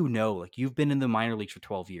 what do you know? Like you've been in the minor leagues for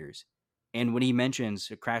 12 years, and when he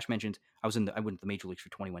mentions Crash mentions I went to the major leagues for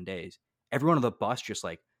 21 days. Everyone on the bus just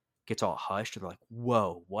like gets all hushed. They're like,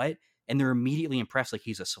 whoa, what? And they're immediately impressed, like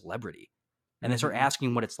he's a celebrity, and they start Hmm.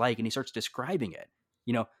 asking what it's like, and he starts describing it.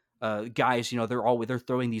 You know, guys, they're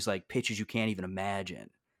throwing these like pitches you can't even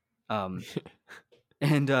imagine. Um,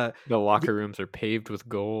 and The locker rooms are paved with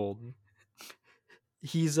gold.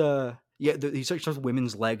 he's yeah, he starts with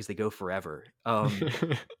women's legs, they go forever.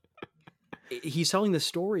 He's telling the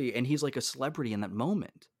story and he's like a celebrity in that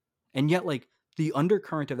moment, and yet like the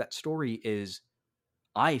undercurrent of that story is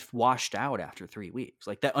I washed out after 3 weeks.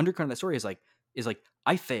 Like that undercurrent of that story is like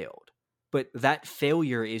I failed, but that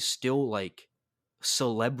failure is still like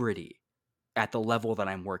celebrity at the level that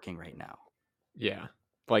I'm working right now. Yeah,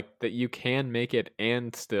 like that you can make it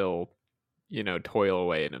and still, toil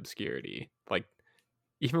away in obscurity. Like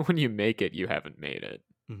even when you make it, you haven't made it.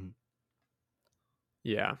 Mhm.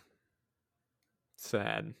 Yeah,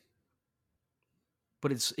 sad.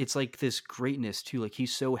 But it's like this greatness too. Like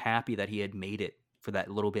he's so happy that he had made it for that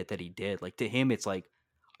little bit that he did. Like to him, it's like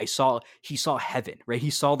he saw heaven, right? He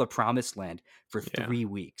saw the promised land for Yeah. 3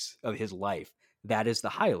 weeks of his life. That is the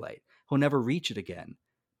highlight. He'll never reach it again.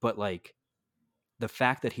 But like the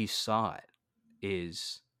fact that he saw it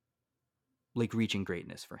is like reaching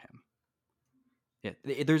greatness for him. Yeah,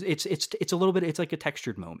 it's a little bit, it's like a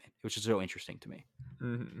textured moment, which is so interesting to me.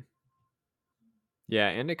 Hmm. Yeah,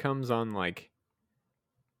 and it comes on like,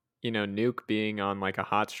 Nuke being on like a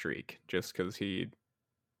hot streak just because he's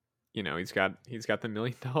got the $1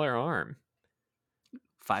 million arm.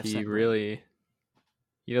 5 cent He ring. really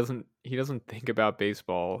he doesn't think about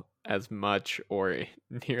baseball as much or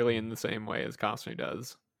nearly in the same way as Costner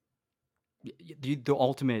does. The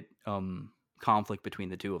ultimate conflict between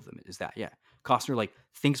the two of them is that, yeah, Costner like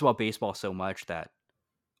thinks about baseball so much that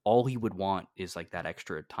all he would want is like that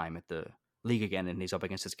extra time at the league again, and he's up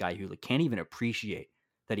against this guy who like can't even appreciate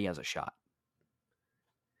that he has a shot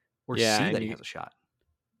or Yeah, see and that he you has a shot.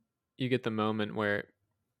 you get the moment where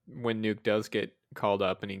when Nuke does get called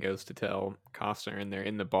up and he goes to tell Costner and they're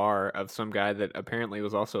in the bar of some guy that apparently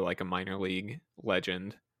was also like a minor league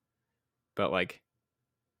legend, but like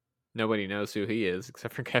nobody knows who he is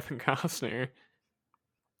except for Kevin Costner.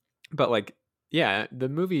 But like, yeah, the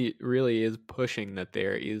movie really is pushing that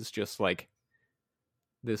there is just like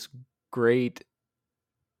this great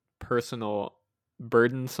personal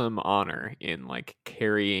burdensome honor in like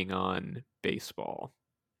carrying on baseball.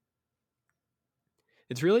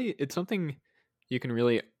 It's something you can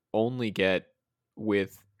really only get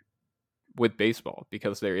with baseball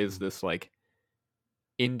because there is Mhm. this like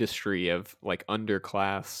industry of like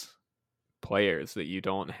underclass players that you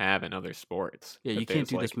don't have in other sports. Yeah, you That can't there's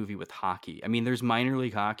do this like, movie with hockey. I mean, there's minor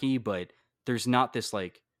league hockey, but there's not this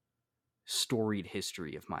like storied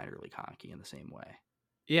history of minor league hockey in the same way.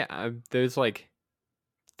 yeah, there's like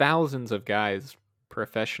thousands of guys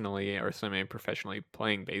professionally or semi-professionally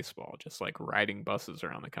playing baseball, just like riding buses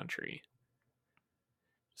around the country,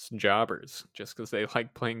 just jobbers, just because they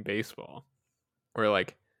like playing baseball. Or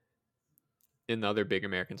like in the other big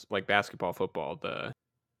Americans, like basketball, football, the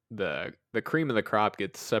cream of the crop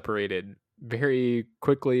gets separated very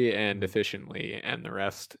quickly and Mhm. efficiently, and the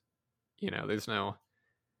rest, there's no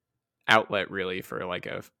outlet really for like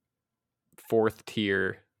a fourth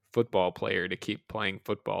tier football player to keep playing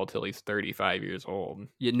football till he's 35 years old.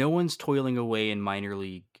 Yeah, no one's toiling away in minor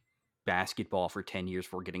league basketball for 10 years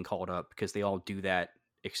before getting called up because they all do that,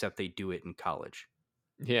 except they do it in college.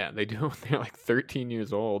 Yeah, they do when they're like 13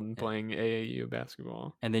 years old and Yeah. playing AAU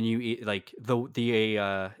basketball. And then like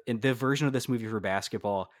in the version of this movie for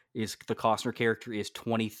basketball is the Costner character is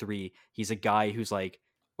 23. He's a guy who's like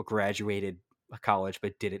graduated college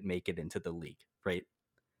but didn't make it into the league, right?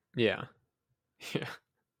 Yeah. Yeah.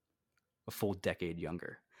 A full decade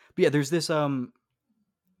younger. But yeah, there's this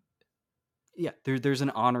yeah, there's an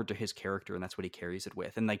honor to his character, and that's what he carries it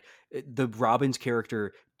with. And like the Robbins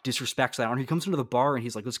character disrespects that honor. He comes into the bar and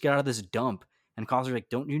he's like, "Let's get out of this dump." And Costner's like,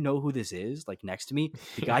 "Don't you know who this is?" Like next to me,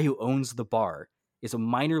 the Yeah. guy who owns the bar is a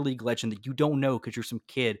minor league legend that you don't know because you're some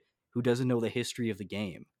kid who doesn't know the history of the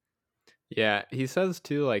game. Yeah, he says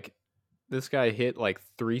too like this guy hit like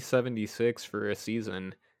 376 for a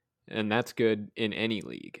season and that's good in any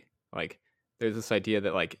league. Like there's this idea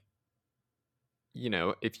that like,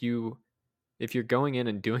 if you're going in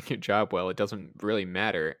and doing your job well, it doesn't really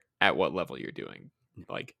matter at what level you're doing.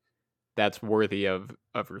 Like that's worthy of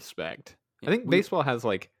respect. I Yeah, think baseball has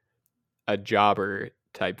like a jobber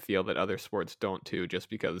type feel that other sports don't too, just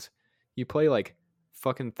because you play like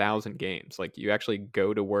fucking 1,000 games. Like you actually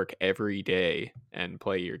go to work every day and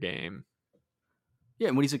play your game. yeah.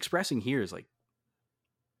 And what he's expressing here is like,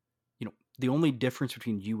 the only difference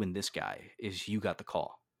between you and this guy is you got the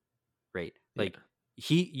call, right? Yeah. Like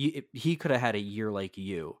he could have had a year like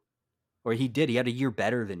you, or he did. He had a year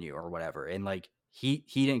better than you, or whatever. And like he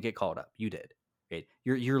didn't get called up. You did. Right?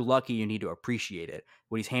 You're lucky. You need to appreciate it.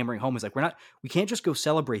 What he's hammering home is like we can't just go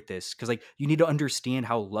celebrate this because like you need to understand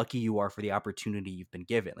how lucky you are for the opportunity you've been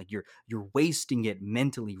given. Like you're wasting it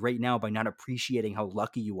mentally right now by not appreciating how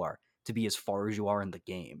lucky you are to be as far as you are in the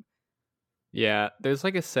game. Yeah, there's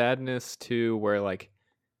like a sadness too where like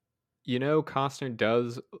Costner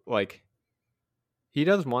does like he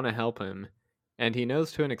does want to help him and he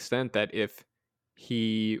knows to an extent that if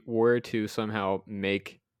he were to somehow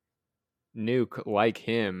make Nuke like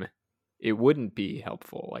him, it wouldn't be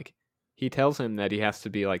helpful. Like he tells him that he has to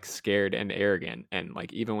be like scared and arrogant, and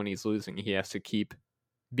like even when he's losing, he has to keep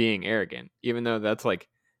being arrogant, even though that's like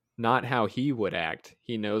not how he would act.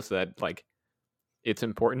 He knows that like it's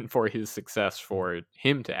important for his success for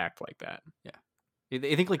him to act like that. Yeah.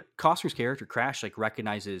 I think like Costner's character Crash like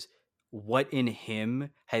recognizes what in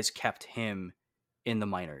him has kept him in the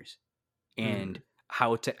minors. And Mm.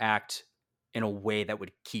 how to act in a way that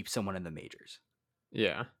would keep someone in the majors.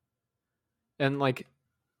 Yeah. And like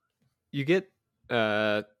you get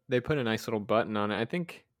they put a nice little button on it. I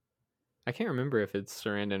think I can't remember if it's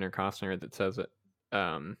Sarandon or Costner that says it.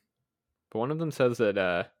 Um but one of them says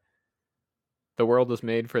that the world is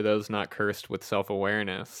made for those not cursed with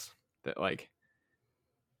self-awareness. That like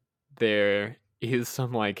there is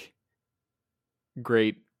some like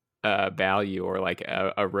great value or like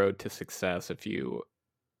a road to success if you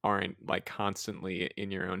aren't like constantly in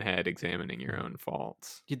your own head examining your Mhm. own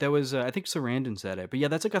faults. Yeah, that was I think Sarandon said it, but yeah,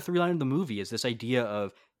 that's like a through line of the movie is this idea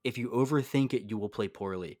of if you overthink it, you will play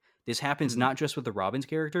poorly. This happens Mhm. not just with the Robbins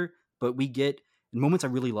character, but we get moments I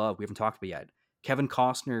really love. We haven't talked about yet. Kevin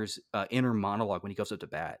Costner's inner monologue when he goes up to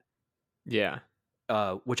bat, Yeah.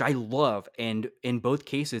 which I love, and in both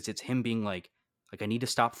cases, it's him being like I need to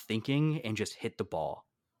stop thinking and just hit the ball.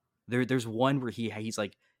 There's one where he's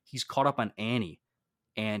like he's caught up on Annie,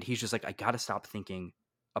 and he's just like, I gotta stop thinking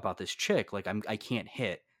about this chick. Like I can't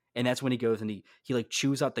hit. And that's when he goes and he like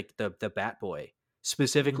chews out the bat boy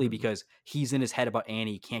specifically Mhm. because he's in his head about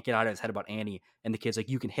Annie, can't get out of his head about Annie, and the kid's like,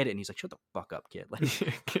 you can hit it, and he's like, shut the fuck up, kid. Like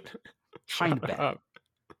find Shut bat. up.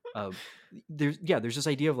 Uh, there's this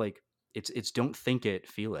idea of like it's don't think it,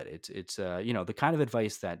 feel it. It's the kind of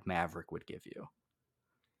advice that Maverick would give you.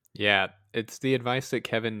 Yeah, it's the advice that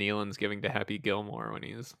Kevin Nealon's giving to Happy Gilmore when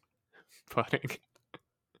he's putting.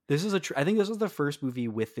 I think this is the first movie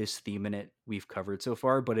with this theme in it we've covered so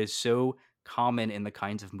far, but is so common in the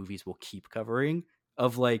kinds of movies we'll keep covering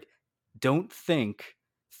of like, don't think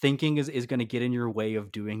thinking is going to get in your way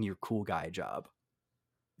of doing your cool guy job.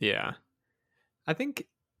 Yeah. I think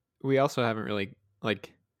we also haven't really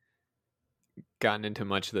like gotten into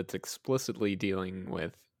much that's explicitly dealing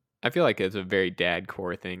with. I feel like it's a very dad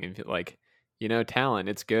core thing and like talent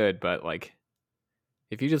it's good, but like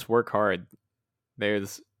if you just work hard,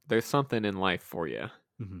 there's something in life for you.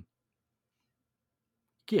 Mm-hmm.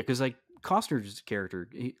 Yeah, because like Costner's character,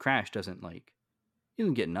 Crash, doesn't like, he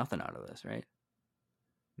doesn't get nothing out of this, right?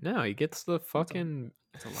 No, he gets the It's a, fucking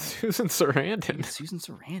it's a life. Susan He Sarandon. gets Susan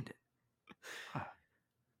Sarandon. Ah,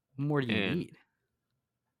 what more do you And need?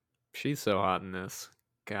 she's so hot in this.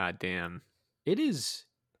 God damn. It is,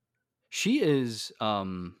 she is,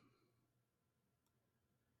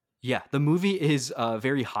 yeah, the movie is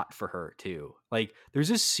very hot for her too. Like, there's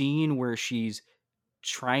this scene where she's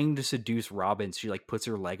trying to seduce Robin. She like puts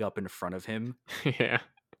her leg up in front of him, Yeah.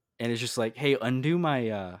 and it's just like, "Hey, undo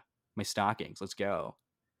my stockings. Let's go."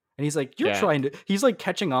 And he's like, "You're Yeah. trying to." He's like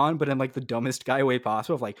catching on, but in like the dumbest guy way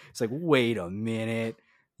possible. Of like, it's like, "Wait a minute,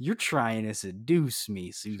 you're trying to seduce me,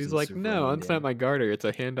 She's Susan like, no, unsnap Sarandon." my garter. It's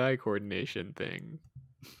a hand-eye coordination thing.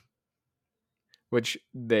 Which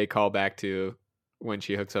they call back to when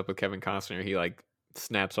she hooks up with Kevin Costner. He like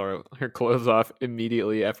snaps her clothes off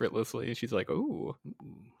immediately, effortlessly. And she's like, ooh,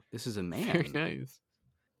 Ooh, this is a very man. nice.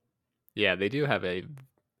 Yeah, they do have a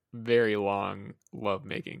very long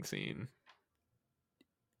lovemaking scene.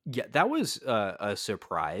 Yeah, that was a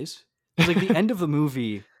surprise because like the end of the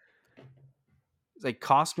movie, like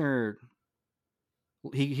Costner,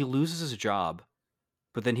 he loses his job,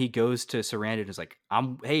 but then he goes to Sarandon and is like,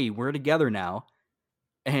 hey, we're together now.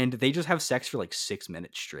 And they just have sex for like 6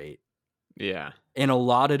 minutes straight Yeah. in a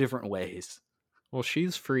lot of different ways. Well,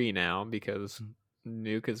 she's free now because Mm.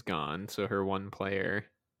 Nuke is gone, so her one player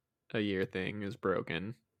a year thing is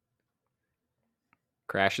broken.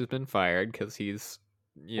 Crash has been fired because he's,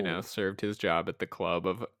 Oh, served his job at the club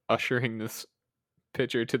of ushering this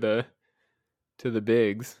pitcher to the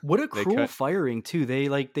bigs. what a They cruel cut. firing too.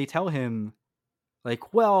 They tell him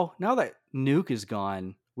like, well, now that Nuke is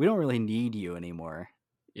gone, we don't really need you anymore.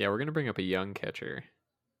 Yeah, we're gonna bring up a young catcher.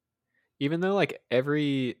 Even though like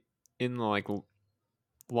every in the like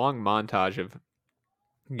long montage of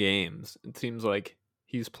games, it seems like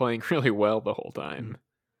he's playing really well the whole Mhm. time.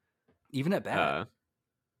 Even at bat. Uh,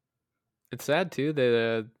 it's sad too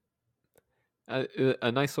that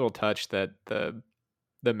a nice little touch that the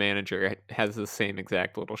manager has the same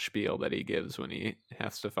exact little spiel that he gives when he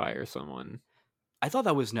has to fire someone. I thought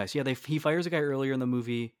that was nice. Yeah, he fires a guy earlier in the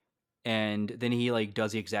movie, and then he like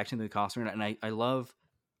does the exact same thing with Costner, and I love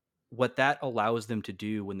what that allows them to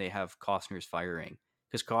do when they have Costner's firing.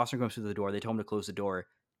 Because Costner comes through the door, they tell him to close the door,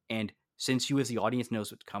 and since you as the audience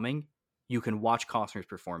knows what's coming, you can watch Costner's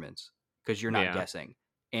performance because you're not Yeah, guessing,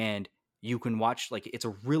 and you can watch like it's a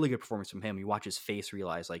really good performance from him. You watch his face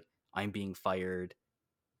realize like I'm being fired.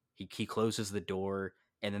 He closes the door,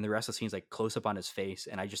 and then the rest of the scene's like close up on his face,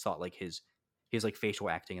 and I just thought like his like facial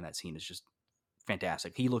acting in that scene is just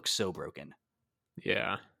fantastic. He looks so broken.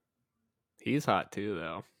 yeah, he's hot too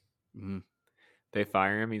though. Mhm. they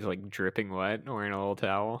fire him. He's like dripping wet, wearing a little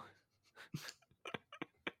towel.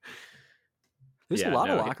 There's a Yeah, lot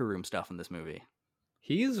of no, locker room stuff in this movie.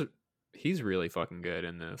 he's he's really fucking good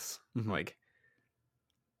in this. Hmm. Like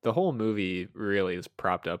the whole movie really is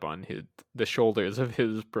propped up on the shoulders of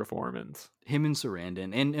his performance. Him and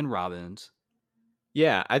Sarandon and Robbins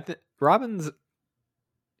Yeah, I think Robin's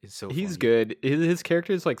is so he's funny. good. His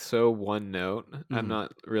character is like so one note. I'm Hmm.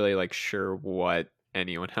 not really like sure what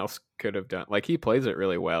anyone else could have done. Like he plays it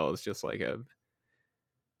really well. It's just like a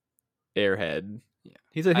airhead. Yeah,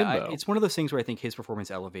 He's a himbo. it's one of those things where I think his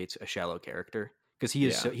performance elevates a shallow character because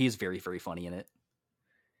Yeah, he is very very funny in it.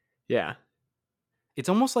 yeah, It's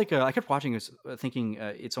almost like I kept watching this thinking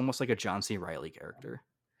it's almost like a John C. Riley character.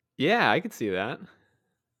 yeah. I could see that.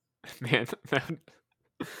 Man, that would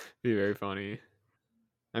be very funny.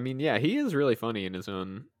 I mean, yeah, he is really funny in his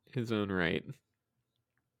own right.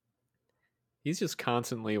 He's just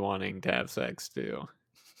constantly wanting to have sex too.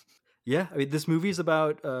 Yeah, I mean this movie is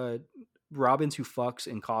about Robbins who fucks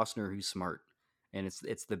and Costner who's smart, and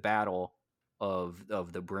it's the battle of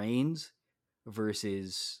the brains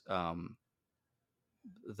versus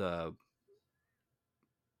the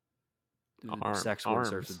sex word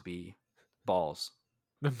starts Arms, with B, balls.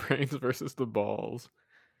 the brains versus the balls.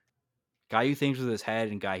 Guy who thinks with his head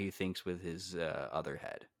and guy who thinks with his other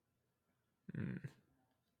head. Mm.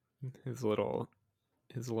 His little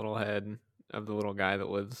head of the little guy that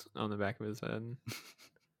lives on the back of his head.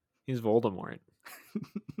 He's Voldemort.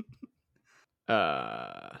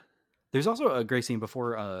 Uh, There's also a great scene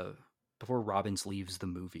before Robbins leaves the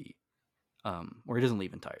movie, or he doesn't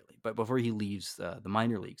leave entirely, but before he leaves the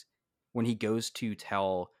minor leagues, when he goes to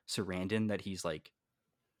tell Sarandon that he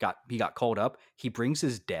got called up, he brings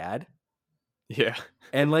his dad yeah,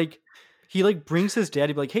 and he brings his dad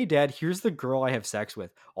to be like, "Hey, dad, here's the girl I have sex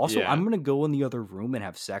with. Also, yeah, I'm gonna go in the other room and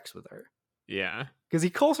have sex with her." yeah. Because he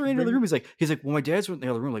calls her into the Bring room. He's like, "Well, my dad's in the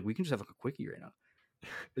other room. Like, we can just have like a quickie right now.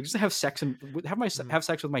 Like, just have sex and have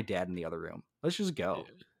sex with my dad in the other room. Let's just yeah, go."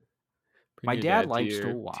 bring My your dad dad to likes to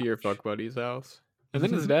your watch. fuck buddy's house. And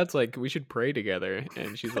then his dad's like, "We should pray together,"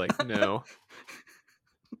 and she's like, "No,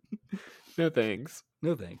 no thanks."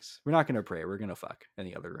 No thanks. We're not gonna pray. We're gonna fuck in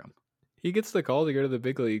the other room. He gets the call to go to the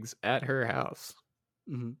big leagues at her house.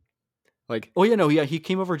 Mm-hmm. Like, Oh yeah, no, yeah, he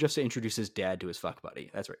came over just to introduce his dad to his fuck buddy.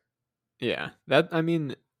 That's right. yeah, I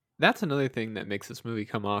mean, that's another thing that makes this movie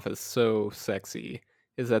come off as so sexy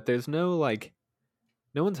is that there's no like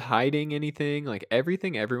no one's hiding anything. Like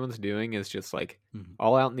everything everyone's doing is just like Mm-hmm.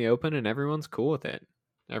 all out in the open, and everyone's cool with it.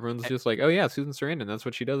 Everyone's just like, "Oh yeah, Susan Sarandon. That's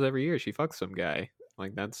what she does every year. She fucks some guy.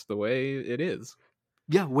 Like that's the way it is."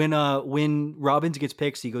 Yeah, when Robbins gets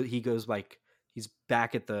picked, he goes like he's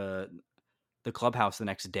back at the clubhouse the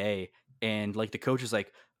next day, and like the coach is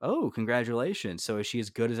like, "Oh, congratulations! So is she as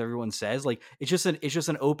good as everyone says?" Like it's just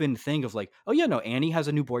an open thing of like, "Oh yeah, no, Annie has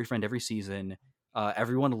a new boyfriend every season.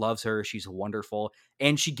 Everyone loves her. She's wonderful,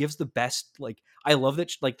 and she gives the best. Like I love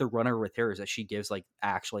that like the runner with her is that she gives like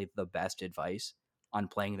actually the best advice on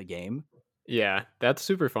playing the game." Yeah, that's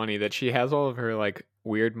super funny that she has all of her like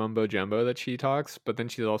weird mumbo jumbo that she talks, but then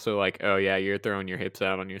she's also like, "Oh yeah, you're throwing your hips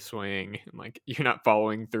out on your swing, and like you're not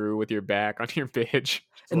following through with your back on your pitch."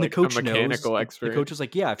 It's And the like a coach knows. mechanical The expert. coach is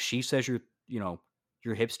like, "Yeah, if she says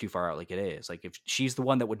your hips too far out, like it is, like if she's the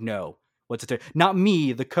one that would know what to do, not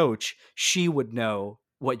me, the coach, she would know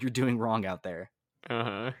what you're doing wrong out there." Uh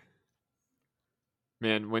huh.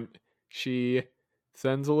 Man, when she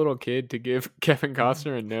sends a little kid to give Kevin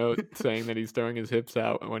Costner a note saying that he's throwing his hips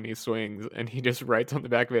out when he swings, and he just writes on the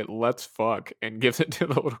back of it, "Let's fuck," and gives it to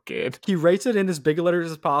the little kid. He writes it in as big letters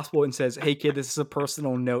as possible and says, "Hey kid, this is a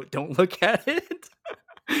personal note. Don't look at it."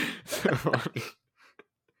 So funny.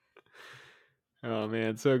 Oh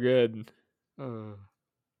man, so good. Uh,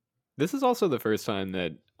 This is also the first time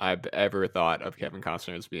that I've ever thought of Kevin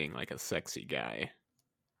Costner as being like a sexy guy.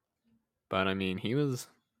 But I mean, he was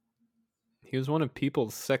one of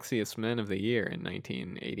People's Sexiest Men of the Year in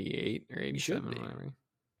 1988 or he should 87, be. whatever.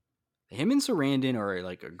 Him and Sarandon are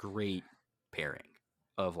like a great pairing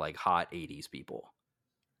of like hot '80s people.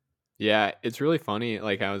 Yeah, it's really funny.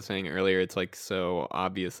 Like I was saying earlier, it's like so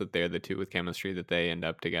obvious that they're the two with chemistry that they end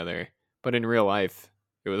up together. But in real life,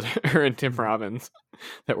 it was her and Tim Mhm. Robbins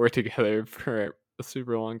that were together for a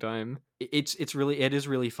super long time. It is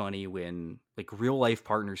really funny when like real life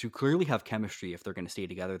partners who clearly have chemistry if they're going to stay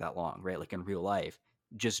together that long, right? Like in real life,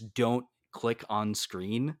 just don't click on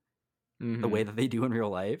screen the Hmm. way that they do in real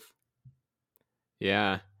life.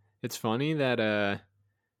 Yeah, it's funny that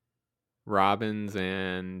Robbins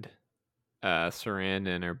and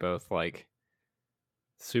Sarandon are both like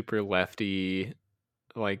super lefty,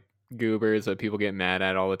 like goobers that people get mad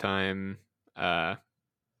at all the time. uh,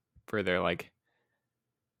 for their like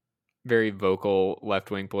very vocal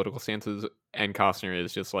left wing political stances, and Costner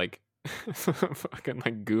is just like fucking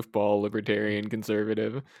like goofball libertarian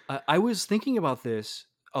conservative. I was thinking about this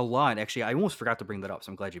a lot. Actually, I almost forgot to bring that up,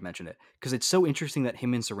 so I'm glad you mentioned it because it's so interesting that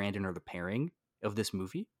him and Sarandon are the pairing of this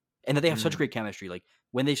movie, and that they have such Mm. great chemistry. Like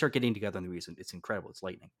when they start getting together in the movies, it's incredible. It's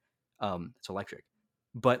lightning. It's electric.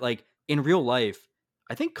 But like in real life,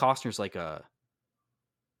 I think Costner's like a.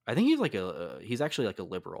 I think he's like a. He's actually like a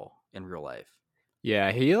liberal in real life.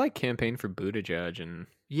 Yeah, he like campaigned for Buttigieg, and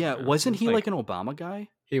Yeah, he wasn't was he like like an Obama guy?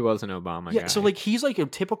 he was an Obama Yeah, so guy. like he's like a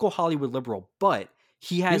typical Hollywood liberal, but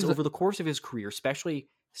he He has was over the course of his career, especially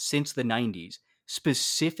since the 90s,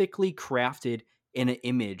 specifically crafted an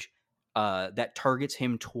image that targets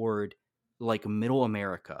him toward like middle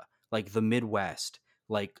America, like the Midwest,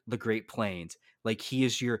 like the Great Plains. Like he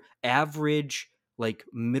is your average, like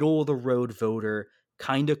middle of the road voter,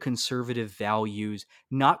 kind of conservative values,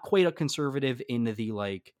 not quite a conservative in the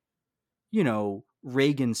like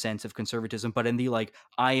Reagan sense of conservatism, but in the like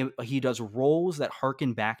he does roles that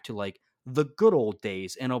harken back to like the good old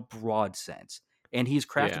days in a broad sense. And he's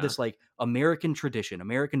crafted yeah. this like American tradition,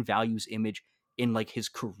 American values image in like his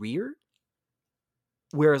career,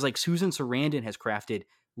 whereas like Susan Sarandon has crafted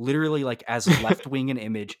literally like as left wing an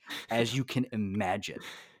image as you can imagine.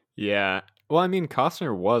 Yeah. Well, I mean,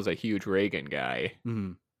 Costner was a huge Reagan guy.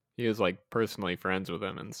 Mhm. He was like personally friends with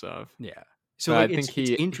him and stuff. Yeah. So But I like think it's he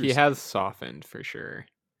has interesting. softened for sure.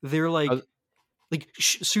 They're I was, like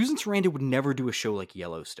Susan Sarandon would never do a show like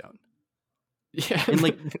Yellowstone. yeah, And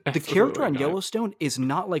like the character absolutely on not. Yellowstone is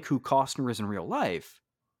not like who Costner is in real life,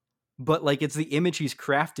 but like it's the image he's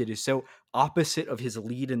crafted is so opposite of his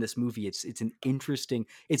lead in this movie. It's interesting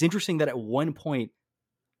that at one point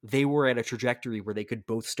they were at a trajectory where they could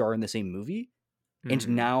both star in the same movie, and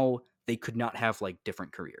Hmm. now they could not have like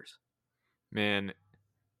different careers. Man,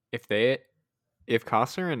 if they if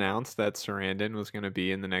Costner announced that Sarandon was going to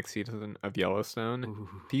be in the next season of Yellowstone, Ooh.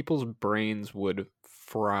 people's brains would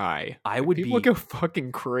fry. I Like would people would be go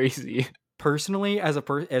fucking crazy. personally as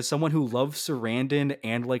someone who loves Sarandon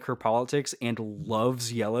and like her politics and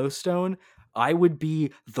loves Yellowstone, I would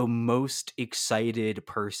be the most excited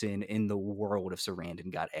person in the world if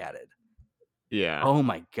Sarandon got added. Yeah. Oh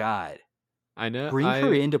my god. I know. Bring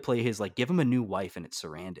her I in to play his like give him a new wife and it's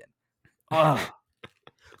Sarandon. Oh.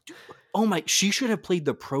 Oh my she should have played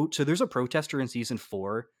the so there's a protester in season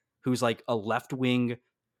 4 who's like a left-wing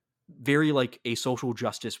very like a social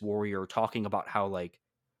justice warrior talking about how like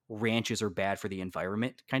ranches are bad for the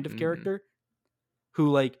environment kind of mhm. character who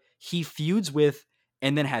like he feuds with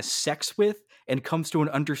and then has sex with and comes to an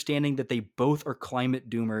understanding that they both are climate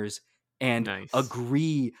doomers and Nice.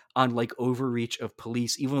 agree on like overreach of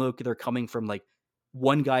police even though they're coming from like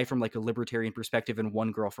one guy from like a libertarian perspective and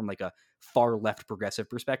one girl from like a far left progressive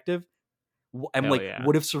perspective. I'm Hell like yeah.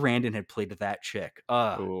 what if Sarandon had played that chick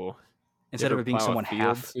Ooh. You instead of ever it being plow a someone field,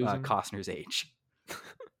 half Susan? Costner's age.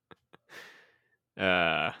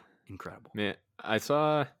 uh Incredible. Man, I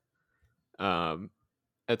saw um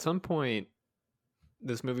at some point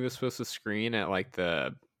this movie was supposed to screen at like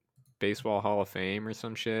the Baseball Hall of Fame or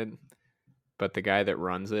some shit, but the guy that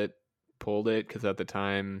runs it pulled it because at the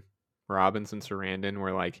time Robbins and Sarandon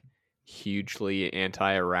were like hugely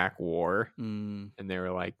anti-Iraq war, Mm. and they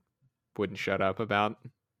were like wouldn't shut up about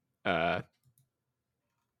uh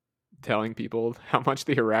telling people how much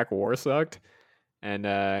the Iraq war sucked. And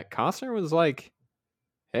Costner was like,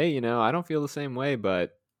 "Hey, I don't feel the same way,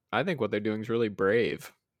 but I think what they're doing is really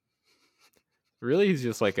brave." Really, he's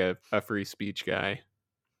just like a free speech guy.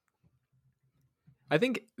 I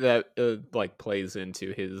think that like plays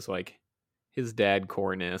into his like his dad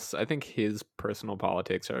coreness. I think his personal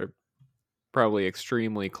politics are probably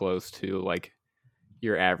extremely close to like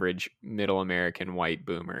your average middle American white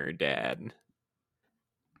boomer dad.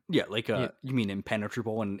 Yeah, like Yeah, you mean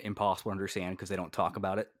impenetrable and impossible to understand because they don't talk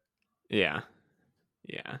about it. yeah,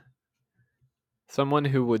 yeah. Someone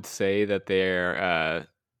who would say that they're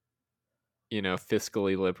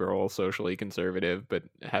fiscally liberal, socially conservative, but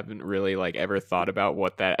haven't really like ever thought about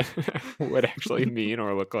what that would actually mean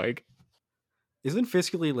or look like. Isn't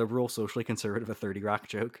fiscally liberal, socially conservative a 30 Rock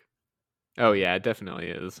joke? Oh yeah, it definitely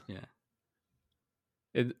is. Yeah.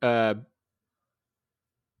 It, the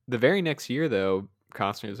very next year though,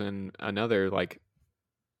 Costner's in another like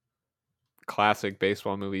classic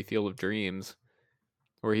baseball movie, Field of Dreams,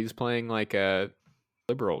 where he's playing like a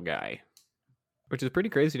liberal guy, which is pretty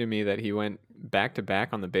crazy to me that he went back to back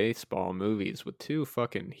on the baseball movies with two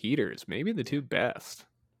fucking heaters, maybe the Yeah. two best.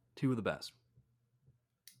 Two of the best.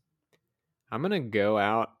 I'm gonna go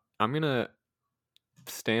out. I'm gonna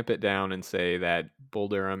stamp it down and say that Bull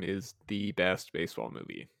Durham is the best baseball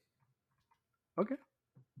movie Okay.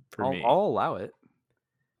 for I'll me. I'll allow it.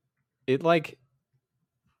 It like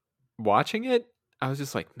watching it, I was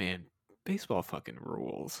just like, man, baseball fucking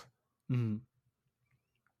rules. Mhm.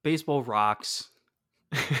 Baseball rocks.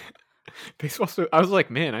 Baseball. So I was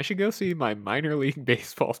like, man, I should go see my minor league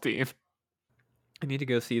baseball team. I need to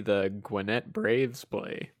go see the Gwinnett Braves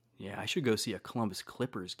play. Yeah, I should go see a Columbus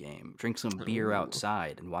Clippers game, drink some beer Ooh.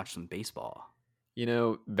 outside, and watch some baseball. You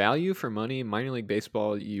know, value for money, minor league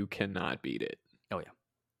baseball, you cannot beat it. Oh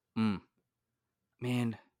yeah.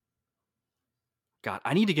 Man, God,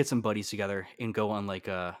 I need to get some buddies together and go on like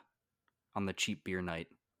on the cheap beer night.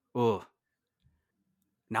 Oh,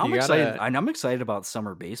 now I'm You excited. gotta, I'm excited about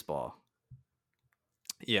summer baseball.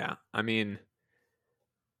 yeah. I mean,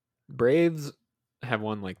 Braves have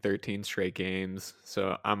won like 13 straight games,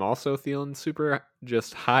 so I'm also feeling super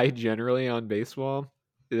just high generally on baseball.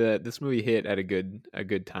 This movie hit at a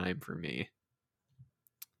good time for me.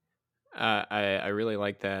 I really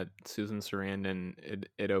like that Susan Sarandon.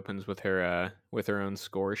 It opens with her own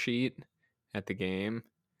score sheet at the game.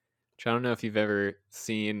 Which I don't know if you've ever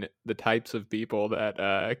seen the types of people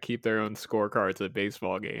that keep their own scorecards at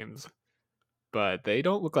baseball games, but they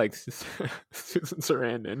don't look like Susan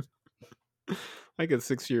Sarandon. Like a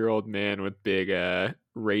 6-year-old man with big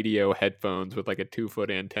radio headphones with like a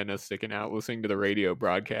 2-foot antenna sticking out, listening to the radio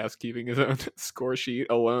broadcast, keeping his own score sheet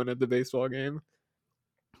alone at the baseball game.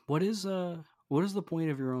 What is the point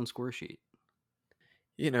of your own score sheet?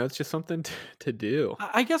 You know, it's just something to do.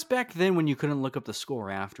 I guess back then when you couldn't look up the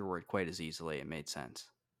score afterward quite as easily, it made sense.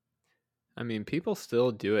 I mean, people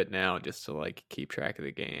still do it now just to like keep track of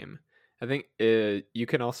the game. I think you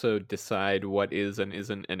can also decide what is and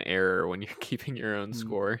isn't an error when you're keeping your own Mm,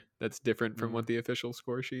 score. That's different from yeah. what the official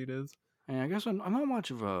score sheet is. Yeah, I guess I'm not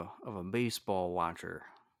much of a baseball watcher.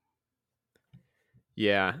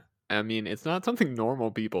 Yeah, I mean, it's not something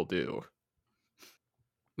normal people do.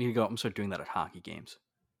 We need to go. I'm gonna start doing that at hockey games.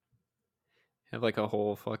 Have like a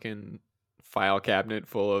whole fucking file cabinet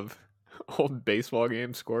full of old baseball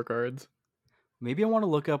game scorecards. Maybe I want to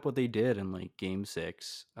look up what they did in like Game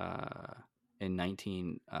 6 in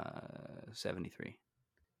 1973.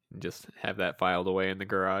 And just have that filed away in the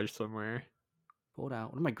garage somewhere. Pull it out.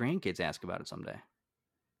 What do my grandkids ask about it someday?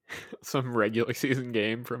 Some regular season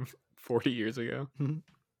game from 40 years ago.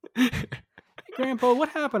 Hey, Grandpa, what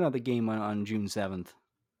happened at the game on June 7th,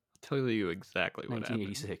 Tell you exactly what happened.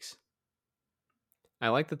 1986? I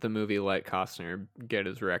like that the movie let Costner get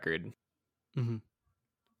his record. Mm-hmm.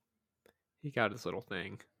 He got his little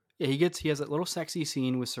thing. Yeah, he has that little sexy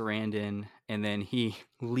scene with Sarandon, and then he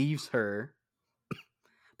leaves her.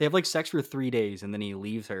 They have like sex for 3 days, and then he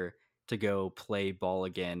leaves her to go play ball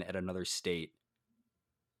again at another state.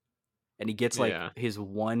 And he gets like Yeah. his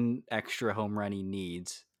one extra home run he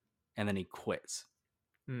needs, and then he quits.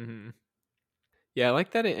 hmm Yeah, I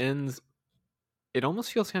like that it ends. It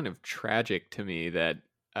almost feels kind of tragic to me that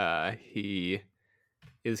he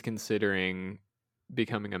is considering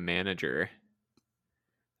becoming a manager.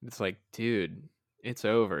 It's like, dude, it's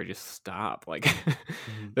over. Just stop. Like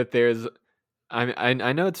Mhm. that.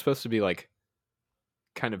 I know it's supposed to be like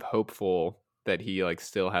kind of hopeful that he like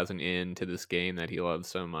still has an end to this game that he loves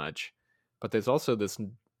so much, but there's also this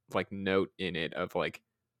like note in it of like,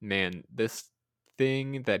 man, this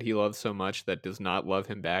thing that he loves so much that does not love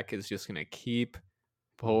him back is just gonna keep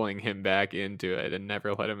pulling him back into it and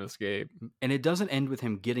never let him escape. And it doesn't end with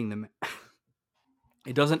him getting them.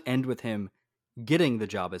 It doesn't end with him getting the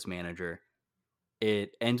job as manager.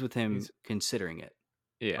 It ends with him He's considering it,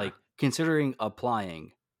 yeah. like considering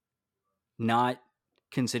applying, not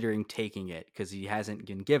considering taking it because he hasn't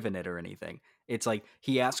been given it or anything. It's like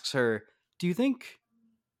he asks her, "Do you think,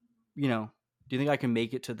 you know, do you think I can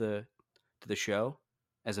make it to the show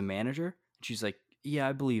as a manager?" And she's like, "Yeah,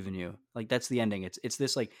 I believe in you." Like that's the ending. It's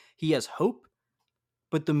this like he has hope,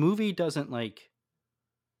 but the movie doesn't like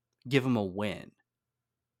give him a win.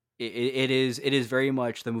 It is very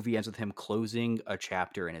much the movie ends with him closing a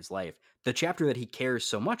chapter in his life, the chapter that he cares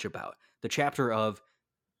so much about, the chapter of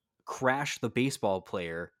Crash the baseball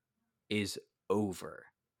player is over.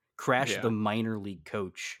 Crash the Yeah. minor league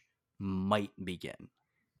coach might begin.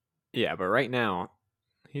 Yeah, but right now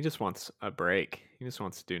he just wants a break. He just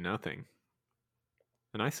wants to do nothing.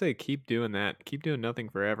 And I say keep doing that. Keep doing nothing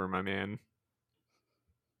forever, my man.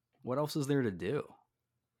 What else is there to do?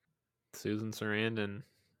 Susan Sarandon.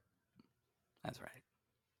 That's right.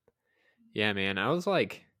 Yeah, man. I was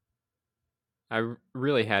like,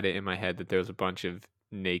 really had it in my head that there was a bunch of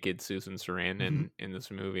naked Susan Sarandon in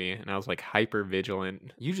this movie, and I was like hyper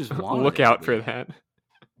vigilant. You just wanted Look it to out for be. that.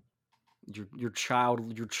 your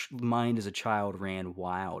mind as a child ran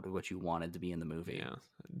wild with what you wanted to be in the movie. Yeah,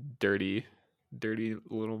 dirty, dirty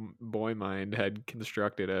little boy mind had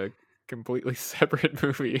constructed a completely separate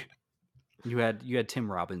movie. You had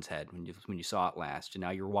Tim Robbins' head when you saw it last, and now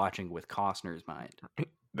you're watching with Costner's mind.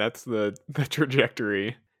 That's the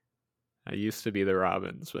trajectory. I used to be the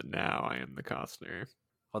Robbins, but now I am the Costner.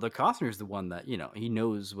 Although Costner's the one that he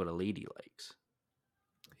knows what a lady likes.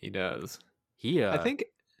 He does. He I think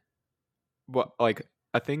what like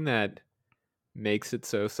a thing that makes it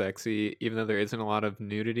so sexy, even though there isn't a lot of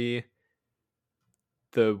nudity,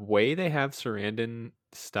 the way they have Sarandon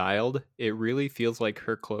styled, it really feels like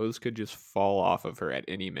her clothes could just fall off of her at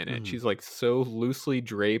any minute. Mhm. She's like so loosely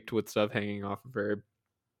draped with stuff hanging off of her.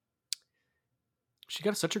 She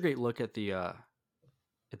got such a great look at the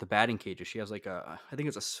batting cages. She has like I think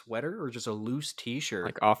it's a sweater or just a loose T-shirt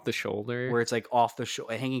Like off the shoulder. where it's like off the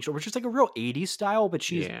hanging shoulder, which is like a real 80s style, but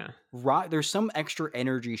she's Yeah. there's some extra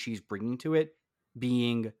energy she's bringing to it,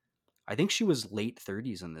 being I think she was late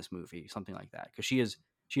 30s in this movie, something like that, because she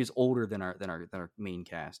is older than our main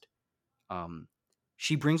cast. Um,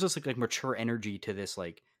 she brings us like mature energy to this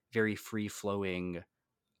like very free flowing,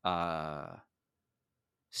 uh,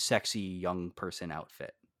 sexy young person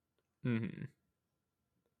outfit. Hmm.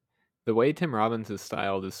 The way Tim Robbins is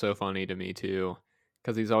styled is so funny to me too,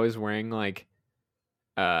 because he's always wearing like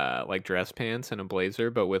dress pants and a blazer,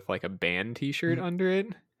 but with like a band T-shirt Mhm. under it.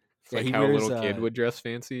 It's Yeah, like he how a wears little kid would dress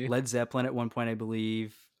fancy. Led Zeppelin at one point, I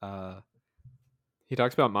believe. He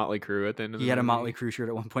talks about Motley Crue at the end of He the had a Motley movie. Crue shirt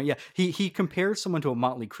at one point. Yeah, he compares someone to a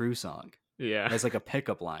Motley Crue song Yeah, as like a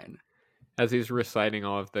pickup line. as he's reciting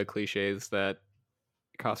all of the cliches that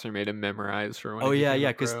Costner made him memorize for when Oh he yeah, became yeah,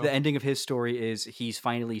 a because pro. the ending of his story is he's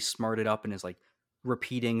finally smarted up and is like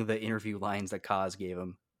repeating the interview lines that Kaz gave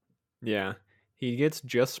him. Yeah, he gets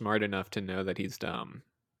just smart enough to know that he's dumb,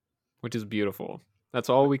 which is beautiful. That's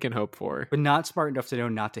all we can hope for. But not smart enough to know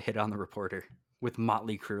not to hit on the reporter with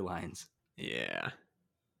Motley Crue lines. Yeah.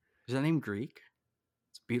 Is that name Greek?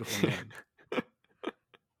 It's a beautiful name.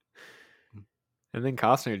 And then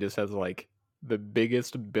Costner just has like the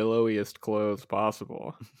biggest, billowiest clothes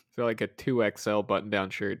possible. So like a 2XL button-down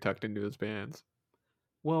shirt tucked into his pants.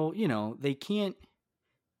 Well, they can't.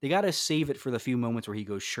 They got to save it for the few moments where he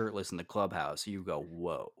goes shirtless in the clubhouse. So you go,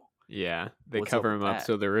 whoa, Yeah, they what's up cover with him up that?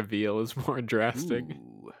 so the reveal is more drastic.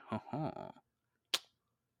 Ooh,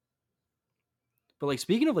 But like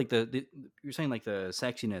speaking of like the you're saying like the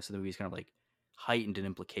sexiness of the movie is kind of like heightened in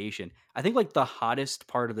implication. I think like the hottest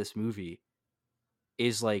part of this movie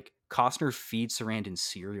is like Costner feeds Sarandon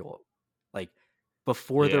cereal. Like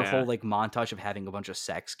before their Yeah, whole like montage of having a bunch of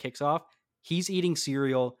sex kicks off, he's eating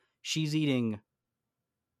cereal, she's eating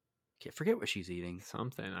can't forget what she's eating.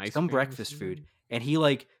 something. Ice Some cream or breakfast food. something? And he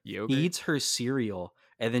like Yogurt? feeds her cereal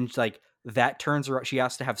and then like that turns her she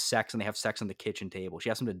has to have sex and they have sex on the kitchen table. She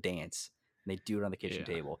asks him to dance and they do it on the kitchen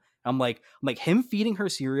Yeah. table. I'm like him feeding her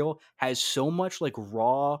cereal has so much like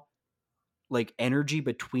raw like energy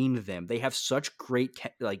between them. They have such great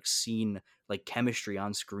like scene like chemistry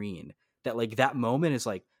on screen that like that moment is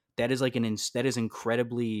like that is like that is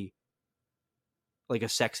incredibly like a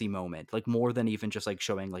sexy moment, like more than even just like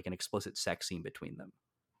showing like an explicit sex scene between them.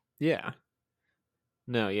 Yeah.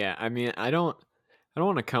 No, yeah. I mean, I don't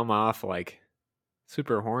want to come off like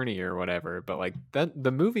super horny or whatever, but like that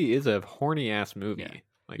the movie is a horny ass Yeah. movie.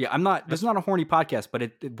 Like Yeah, I'm not this is that's not a horny podcast, but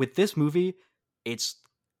with this movie, it's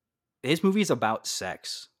this movie is about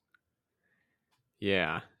sex.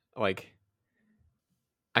 yeah. Like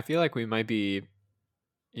I feel like we might be,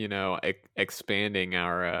 expanding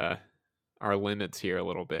our limits here a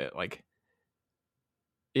little bit. Like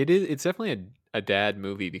it's definitely a dad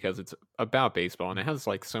movie because it's about baseball and it has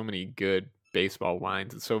like so many good baseball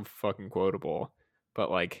lines. It's so fucking quotable. But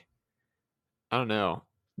like I don't know,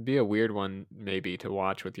 be a weird one maybe to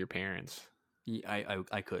watch with your parents.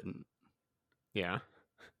 I couldn't. Yeah.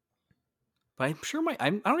 But I'm sure I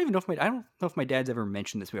don't even know if I don't know if my dad's ever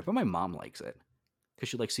mentioned this movie, but my mom likes it because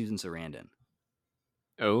she likes Susan Sarandon.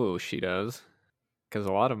 Oh, she does. Because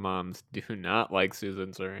a lot of moms do not like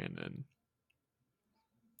Susan Sarandon.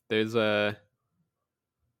 There's a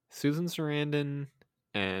Susan Sarandon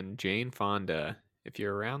and Jane Fonda. If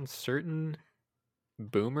you're around certain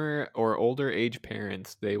boomer or older age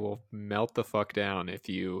parents, they will melt the fuck down if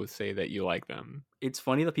you say that you like them. It's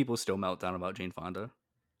funny that people still melt down about Jane Fonda.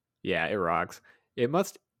 Yeah, it rocks. It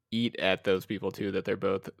must eat at those people too that they're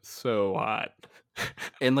both so hot.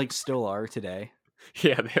 And like still are today.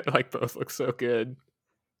 Yeah, they like both look so good.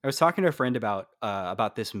 I was talking to a friend about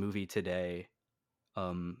this movie today.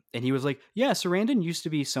 And he was like, "Yeah, Sarandon used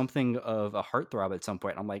to be something of a heartthrob at some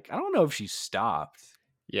point." I'm like, "I don't know if she stopped."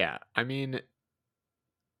 Yeah, I mean,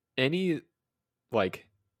 any like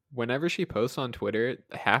whenever she posts on Twitter,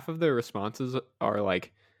 half of the responses are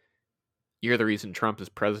like, "You're the reason Trump is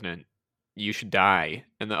president. You should die,"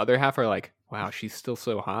 and the other half are like, "Wow, she's still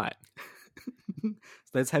so hot." So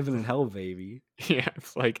that's heaven and hell, baby. Yeah,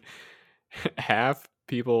 it's like half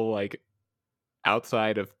people like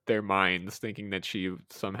outside of their minds thinking that she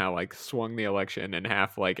somehow like swung the election, and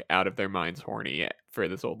half like out of their minds horny for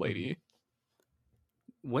this old Mhm. lady.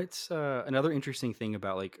 What's another interesting thing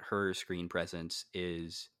about like her screen presence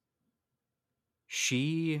is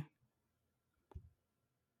she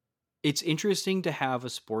it's interesting to have a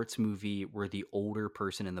sports movie where the older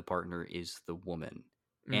person in the partner is the woman.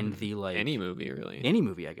 And the Any like movie really. any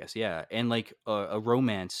movie, I guess, yeah. And like a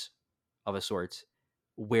romance of a sort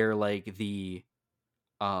where like the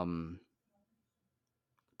um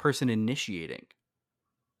person initiating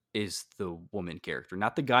is the woman character,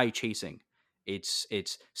 not the guy chasing. It's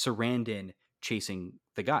Sarandon chasing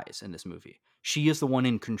the guys in this movie. She is the one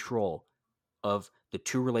in control of the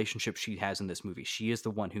two relationships she has in this movie. She is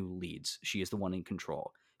the one who leads. She is the one in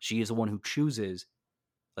control. She is the one who chooses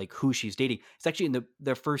like who she's dating. It's actually in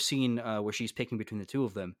the first scene where she's picking between the two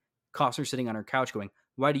of them. Costner sitting on her couch going,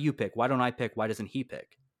 "Why do you pick? Why don't I pick? Why doesn't he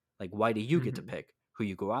pick? Like, why do you get to Hmm. pick who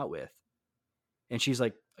you go out with?" And she's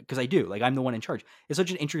like, "Because I do. Like, I'm the one in charge." It's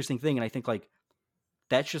such an interesting thing, and I think like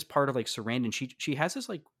that's just part of like Sarandon. She has this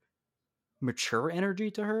like mature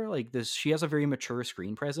energy to her. Like this, she has a very mature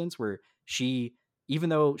screen presence where she, even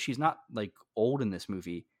though she's not like old in this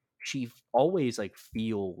movie, she always like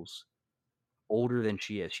feels older than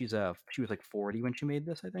she is. She was like 40 when she made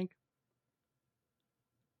this, I think.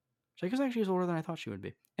 So I guess actually is older than I thought she would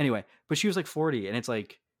be. Anyway, but she was like 40, and it's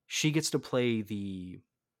like she gets to play the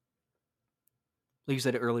like you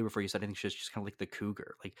said earlier before you said I think she's just kind of like the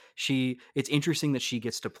cougar. Like it's interesting that she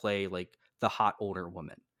gets to play like the hot older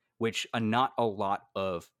woman, which not a lot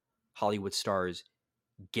of Hollywood stars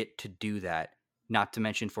get to do that. Not to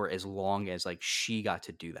mention for as long as like she got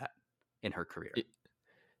to do that in her career.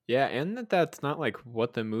 Yeah, and that's not like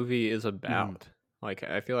what the movie is Hmm. about. Like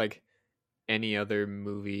I feel like any other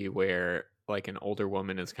movie where like an older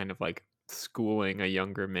woman is kind of like schooling a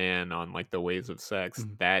younger man on like the ways of sex,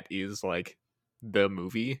 Hmm. that is like the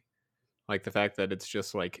movie. Like the fact that it's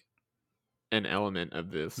just like an element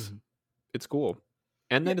of this, Hmm. it's cool.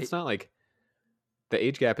 And Yeah, then it's not like the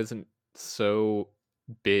age gap isn't so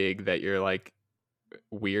big that you're like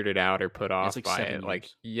weirded out or put it's off like by 7 it. Like,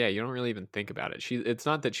 years. yeah, you don't really even think about it. It's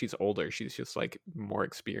not that she's older, she's just like more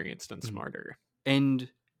experienced and Mhm. smarter. And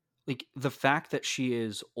like the fact that she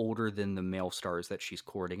is older than the male stars that she's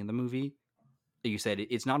courting in the movie, like you said,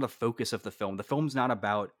 it's not a focus of the film. The film's not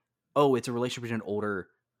about, oh, it's a relationship between an older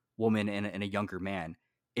woman and a younger man.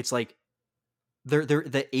 It's like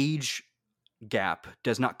the age gap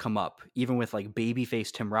does not come up. Even with like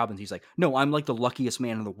babyface Tim Robbins, he's like, no, I'm like the luckiest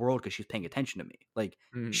man in the world because she's paying attention to me. Like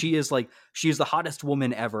Mm. she is the hottest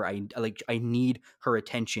woman ever. I need her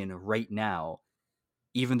attention right now,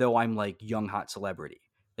 even though I'm like young hot celebrity.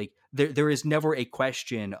 Like there is never a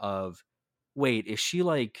question of, wait, is she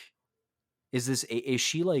like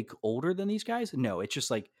older than these guys? No, it's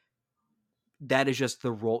just like that is just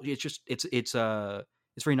the role.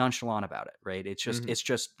 It's very nonchalant about it, right? Hmm. It's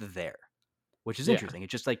just there, which is Yeah. interesting.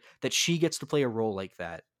 It's just like that she gets to play a role like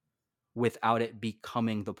that without it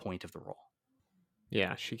becoming the point of the role.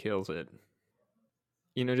 Yeah, she kills it.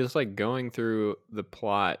 Just like going through the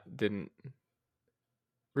plot didn't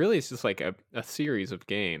really, it's just like a series of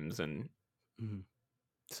games and Mhm.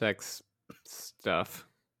 sex stuff.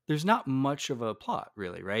 There's not much of a plot,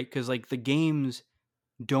 really, right? Because like the games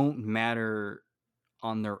don't matter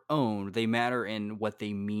on their own; they matter in what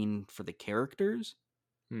they mean for the characters.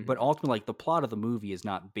 But Hmm. ultimately, like the plot of the movie is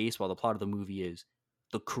not baseball. The plot of the movie is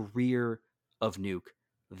the career of Nuke,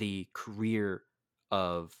 the career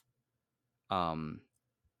of um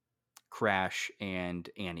Crash and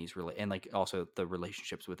Annie's and like also the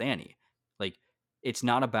relationships with Annie. Like it's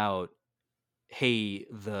not about, hey,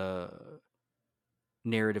 the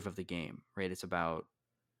narrative of the game, right? It's about,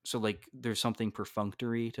 so like there's something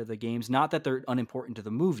perfunctory to the games. Not that they're unimportant to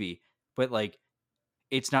the movie, but like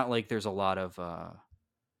it's not like there's a lot of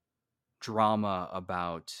drama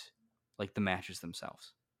about like the matches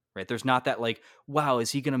themselves. Right? There's not that like, wow,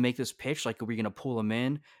 is he gonna make this pitch? Like, are we gonna pull him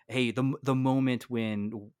in? Hey, the moment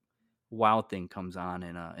when Wild Thing comes on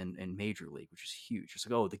in Major League, which is huge. It's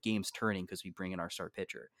like, oh, the game's turning because we bring in our star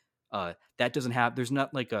pitcher. That doesn't have. There's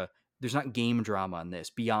not game drama on this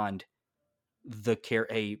beyond the care.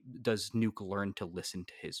 Hey, does Nuke learn to listen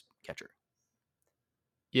to his catcher?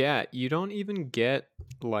 Yeah, you don't even get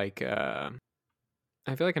like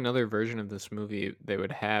I feel like another version of this movie they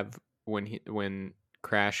would have when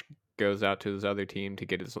Crash goes out to his other team to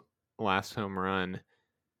get his last home run.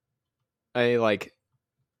 I like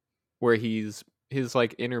where he's his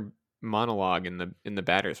like inner monologue in the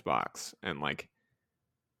batter's box and like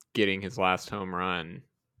getting his last home run,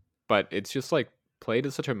 but it's just like played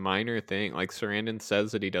as such a minor thing. Like Sarandon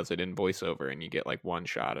says that he does it in voiceover, and you get like one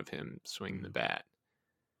shot of him swinging the Mhm. bat.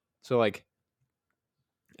 So like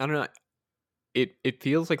I don't know, it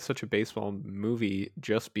feels like such a baseball movie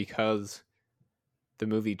just because the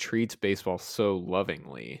movie treats baseball so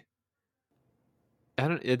lovingly. I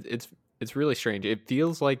don't. It's really strange. It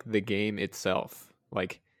feels like the game itself.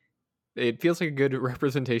 Like it feels like a good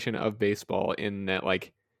representation of baseball in that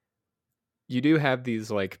like you do have these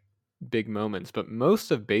like big moments, but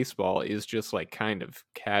most of baseball is just like kind of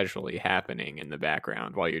casually happening in the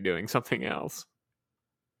background while you're doing something else.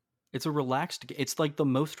 It's a relaxed. It's like the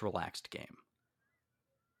most relaxed game.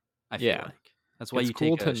 I feel Yeah, like that's why it's you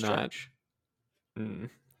cool take to a not stretch. mm,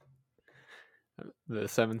 the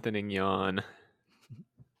seventh inning yawn,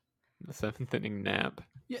 the seventh inning nap.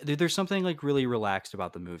 Yeah, there's something like really relaxed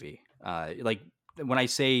about the movie. Like when I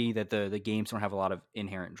say that the games don't have a lot of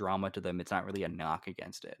inherent drama to them, it's not really a knock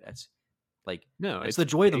against it. That's like No, that's it's the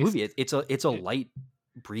joy of the movie. paced. It's a Yeah, light,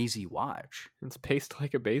 breezy watch. it's paced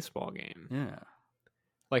like a baseball game, Yeah,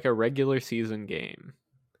 like a regular season game.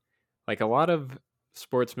 Like a lot of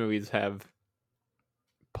sports movies have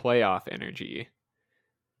playoff energy.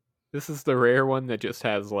 This is the rare one that just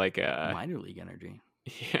has like a minor league energy.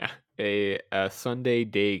 yeah a Sunday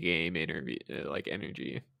day game interview like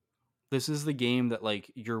energy. This is the game that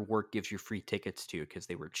like your work gives you free tickets to because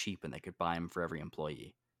they were cheap and they could buy them for every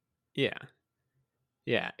employee. Yeah,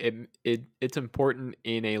 yeah. It's important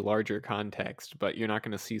in a larger context, but you're not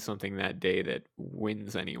going to see something that day that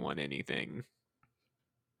wins anyone anything.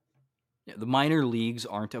 Yeah, the minor leagues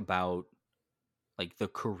aren't about like the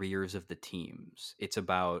careers of the teams. It's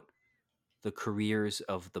about the careers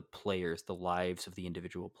of the players, the lives of the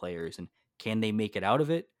individual players, and can they make it out of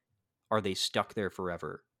it? Are they stuck there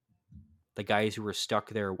forever? The guys who are stuck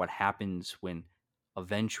there, what happens when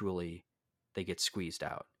eventually they get squeezed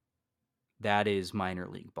out? That is minor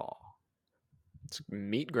league ball. It's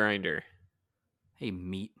meat grinder, Hey,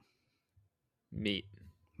 meat, meat.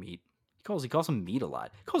 meat. He calls him meat a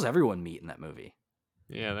lot. He calls everyone meat in that movie.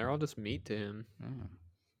 Yeah, they're all just meat to him. Yeah.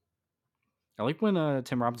 I like when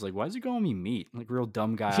Tim Robbins like, why is he calling me meat? Like real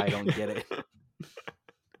dumb guy, I don't get it.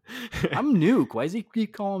 I'm Nuke. Why does he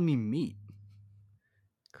keep calling me meat?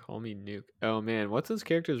 Call me Nuke. Oh man, what's his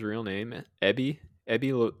character's real name? Ebby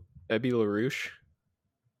LaRouche.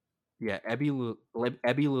 Yeah, Ebby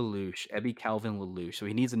Lelouch, Ebby Calvin Lelouch. So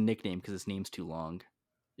he needs a nickname because his name's too long.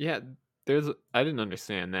 Yeah, there's. I didn't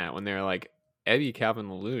understand that when they were like Ebby Calvin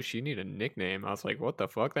LaLouche. You need a nickname. I was like, what the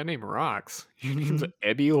fuck? That name rocks. Your name's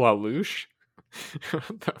Ebby LaLouche.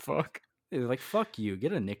 What the fuck? They're like, fuck you,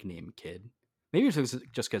 get a nickname, kid. Maybe it's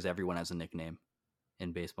just because everyone has a nickname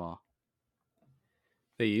in baseball.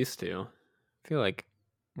 They used to. I feel like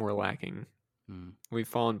we're lacking. Hmm. We've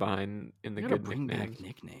fallen behind in the We gotta good bring back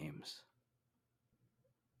nicknames. nicknames.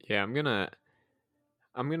 Yeah, I'm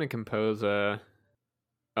gonna compose a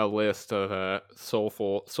list of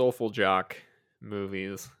soulful jock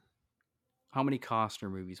movies. How many Costner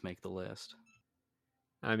movies make the list?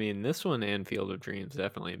 I mean, this one and Field of Dreams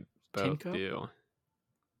definitely Tin both Cup? do.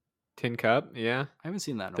 Tin Cup, yeah. I haven't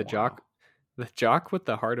seen that in a The jock, while. the jock with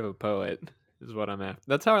the heart of a poet is what I'm after.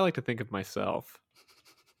 That's how I like to think of myself.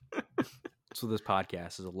 So this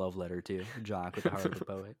podcast is a love letter to a jock with the heart of a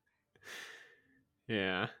poet.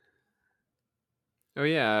 Yeah. Oh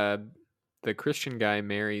yeah. The Christian guy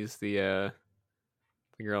marries the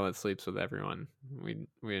girl that sleeps with everyone. We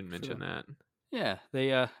didn't mention that. Yeah,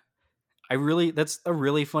 they I really that's a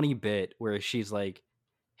really funny bit where she's like,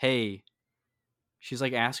 "Hey," she's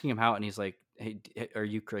like asking him out and he's like, "Hey, are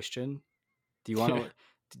you Christian? Do you want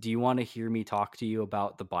to do you want to hear me talk to you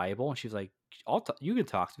about the Bible?" And she's like, you can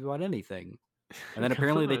talk to me about anything." And then Come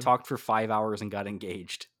apparently they on. talked for 5 hours and got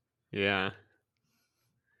engaged. Yeah.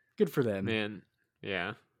 Good for them. Man.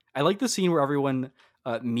 Yeah. I like the scene where everyone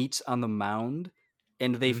meets on the mound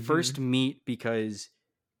and they Mm-hmm. first meet because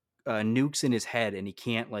Nuke's in his head and he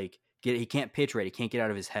can't he can't pitch right. He can't get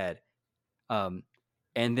out of his head. Um,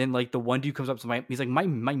 and then like the one dude comes up to he's like, my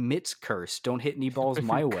mitt's cursed. Don't hit any balls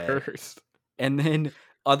my way. Cursed. And then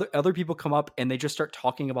other people come up and they just start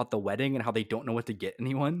talking about the wedding and how they don't know what to get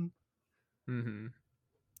anyone. Mm-hmm.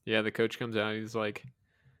 Yeah, the coach comes out, he's like,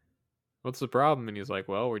 what's the problem? And he's like,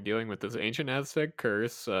 well, we're dealing with this ancient Aztec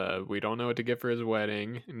curse. We don't know what to get for his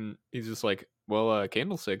wedding. And he's just like, well,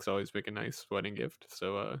 candlesticks always make a nice wedding gift.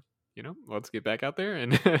 So let's get back out there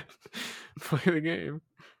and play the game.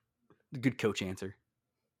 Good coach answer.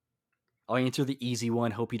 I'll answer the easy one.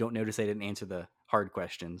 Hope you don't notice I didn't answer the hard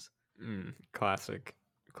questions.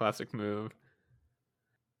 Classic move.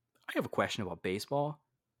 I have a question about baseball.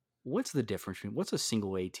 What's the difference between what's a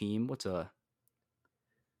single A team?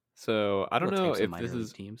 So I don't What know types of if this minor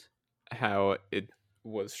league is teams? how it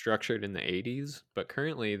was structured in the 80s, but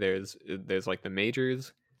currently there's like the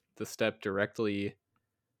majors, the step directly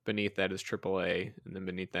beneath that is triple A, and then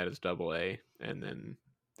beneath that is double A, and then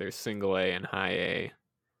there's single A and high A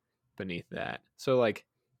beneath that. So like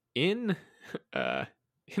in uh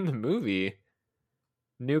in the movie,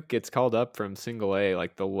 Nuke gets called up from single A,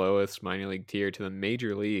 like the lowest minor league tier, to the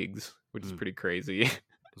major leagues, which is pretty crazy.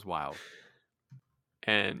 It was wild.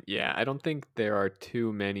 And yeah, I don't think there are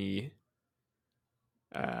too many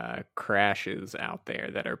crashes out there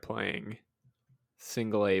that are playing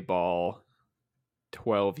single A ball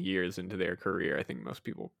 12 years into their career. I think most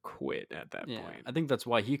people quit at that Yeah, point. I think that's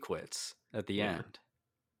why he quits at the Yeah. end.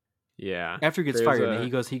 Yeah. After he gets There's fired, and a he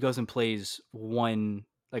goes and plays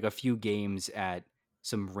a few games at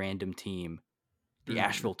some random team, the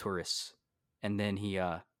Asheville Tourists, and then he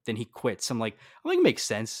quits. I think it makes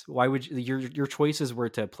sense. Why would your choices were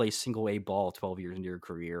to play single A ball 12 years into your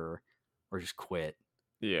career, or just quit?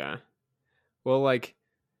 yeah. Well, like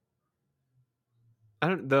I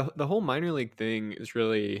don't the whole minor league thing is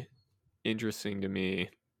really interesting to me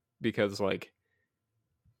because like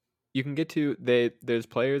you can get to there's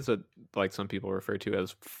players that like some people refer to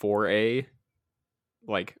as 4A,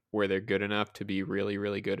 like where they're good enough to be really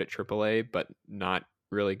really good at AAA but not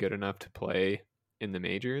really good enough to play in the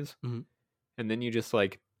majors. Mhm. And then you just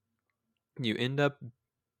like you end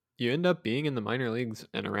up being in the minor leagues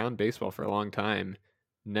and around baseball for a long time,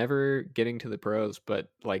 never getting to the pros,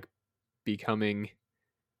 but like becoming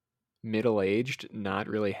middle-aged, not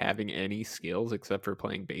really having any skills except for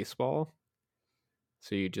playing baseball.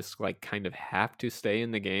 So you just like kind of have to stay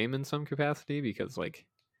in the game in some capacity because like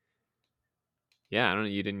yeah, I don't know,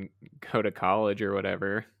 you didn't go to college or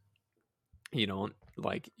whatever.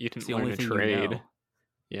 You It's didn't the learn only a thing you trade. know.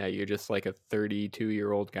 Yeah, you're just like a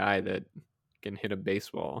 32-year-old guy that can hit a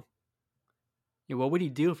baseball. Yeah, what would he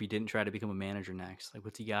do if he didn't try to become a manager next? Like,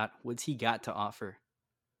 what's he got? What's he got to offer?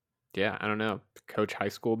 Yeah, I don't know. Coach high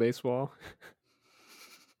school baseball.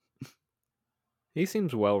 He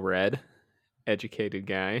seems well read, educated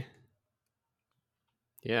guy.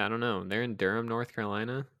 Yeah, I don't know. They're in Durham, North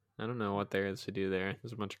Carolina. I don't know what there is to do there.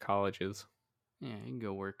 There's a bunch of colleges. Yeah, you can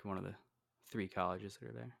go work one of the 3 colleges that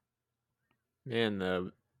are there. Man,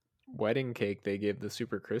 the wedding cake they give the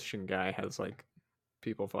super Christian guy has like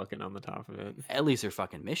people fucking on the top of it. At least they're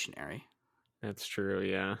fucking missionary. That's true,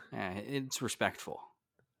 yeah. Yeah, it's respectful.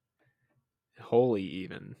 Holy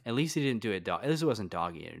even. At least he didn't do it. At least it wasn't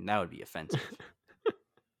dog eating. That would be offensive.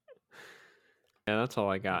 Yeah, that's all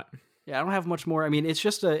I got. Yeah, I don't have much more. I mean, it's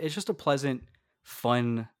just a pleasant,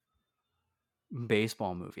 fun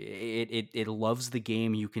baseball movie. It loves the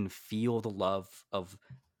game. You can feel the love of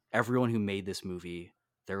everyone who made this movie.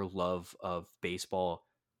 Their love of baseball,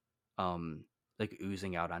 like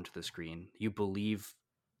oozing out onto the screen. You believe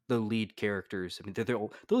the lead characters. I mean, the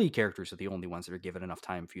lead characters are the only ones that are given enough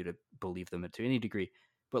time for you to believe them to any degree.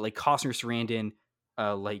 But like Costner, Sarandon,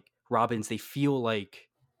 like Robbins, they feel like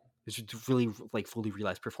it's just really like fully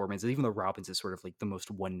realized performances. Even though Robbins is sort of like the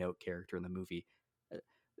most one note character in the movie, uh,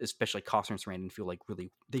 especially Costner and Sarandon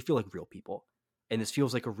they feel like real people, and this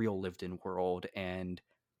feels like a real lived in world. And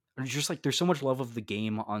just like there's so much love of the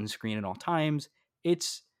game on screen at all times.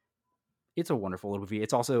 It's it's a wonderful movie.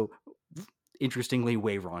 It's also interestingly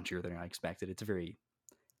way raunchier than I expected.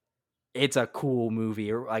 It's a cool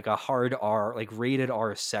movie, or like a hard R, like rated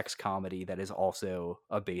R sex comedy that is also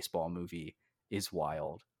a baseball movie is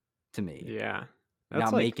wild to me. Yeah. That's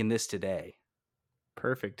Not like making this today.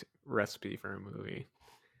 perfect recipe for a movie.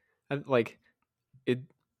 Like it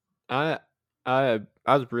I I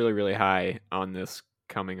was really really high on this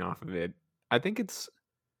coming off of it. I think it's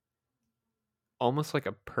almost like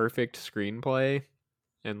a perfect screenplay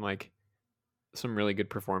and like some really good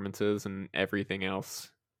performances, and everything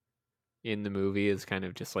else in the movie is kind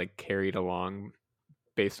of just like carried along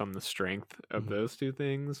based on the strength of Mhm. those two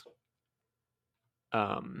things.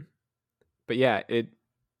 Um but yeah,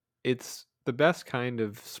 it's the best kind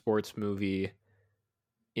of sports movie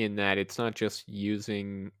in that it's not just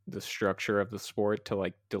using the structure of the sport to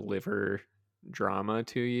like deliver drama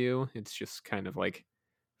to you. It's just kind of like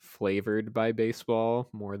flavored by baseball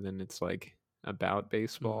more than it's like about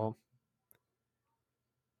Mhm. baseball.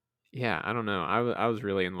 Yeah, I don't know. I was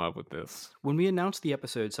really in love with this. When we announced the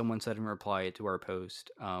episode, someone said in reply to our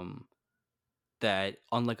post, that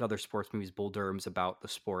unlike other sports movies, Bull Durham's about the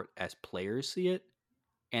sport as players see it.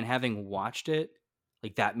 And having watched it,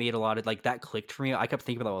 like that made a lot of like that clicked for me. I kept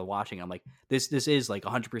thinking about it while watching. I'm like, this is like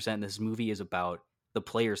 100%. This movie is about the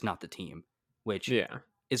players, not the team, which Yeah.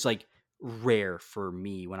 is like rare for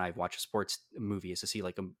me when I watch a sports movie, is to see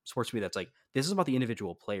like a sports movie that's like this is about the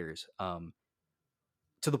individual players.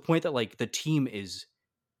 To the point that like the team is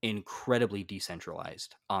incredibly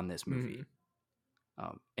decentralized on this Hmm. movie,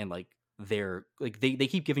 and like they're like they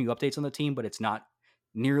keep giving you updates on the team, but it's not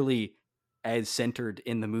nearly as centered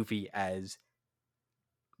in the movie as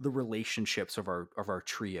the relationships of our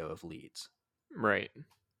trio of leads. Right.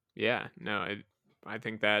 Yeah. No, I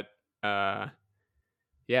think that uh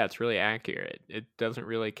yeah, it's really accurate. It doesn't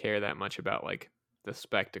really care that much about like the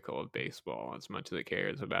spectacle of baseball as much as it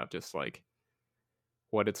cares about just like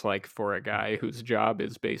what it's like for a guy whose job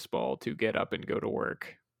is baseball to get up and go to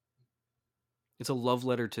work. It's a love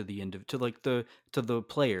letter to the to like the to the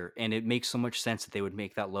player, and it makes so much sense that they would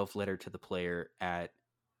make that love letter to the player at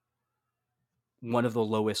one of the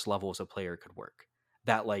lowest levels a player could work.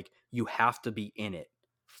 That like you have to be in it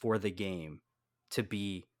for the game to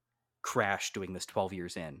be Crash doing this 12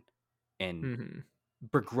 years in, and Hmm.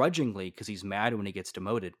 begrudgingly, because he's mad when he gets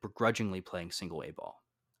demoted, begrudgingly playing single A ball.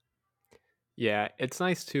 Yeah, it's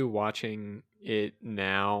nice too watching it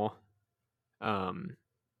now, um,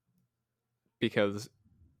 because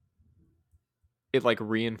it like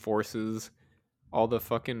reinforces all the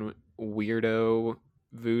fucking weirdo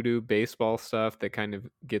voodoo baseball stuff that kind of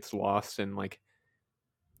gets lost in like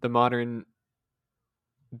the modern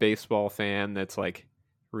baseball fan that's like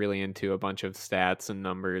really into a bunch of stats and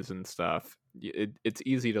numbers and stuff. It's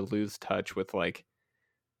easy to lose touch with like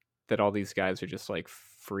that all these guys are just like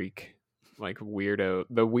freak, like weirdo,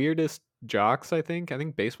 the weirdest jocks. I think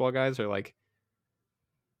baseball guys are like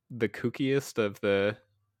the kookiest of the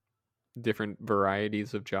different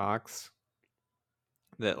varieties of jocks.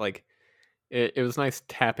 That like it was nice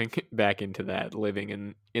tapping back into that,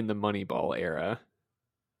 living in the Moneyball era.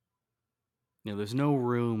 You know, there's no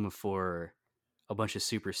room for a bunch of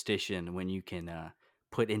superstition when you can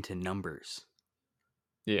put into numbers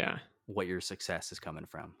Yeah, what your success is coming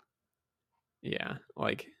from. yeah,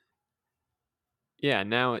 like yeah.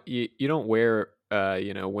 Now you don't wear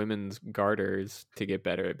women's garters to get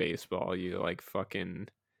better at baseball. You like fucking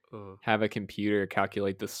Uh, have a computer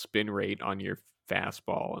calculate the spin rate on your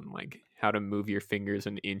fastball and like how to move your fingers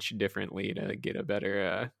an inch differently to get a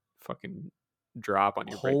better fucking drop on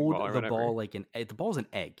your breaking Hold ball or the whatever. ball like an egg. The ball's an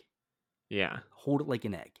egg. Yeah, Hold it like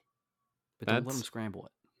an egg, but don't let them that's scramble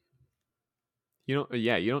it. you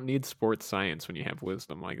don't need sports science when you have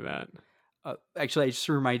wisdom like that. Actually, it just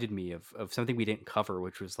reminded me of something we didn't cover,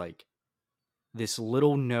 which was like this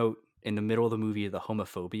little note in the middle of the movie of the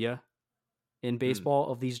homophobia in Mm,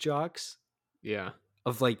 baseball of these jocks. yeah.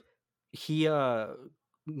 Of like he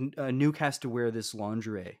Nuke has to wear this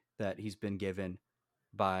lingerie that he's been given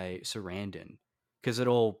by Sarandon because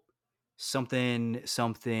it'll something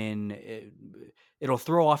it'll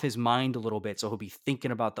throw off his mind a little bit, so he'll be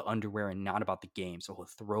thinking about the underwear and not about the game, so he'll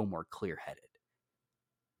throw more clear headed.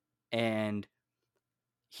 And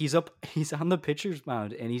he's on the pitcher's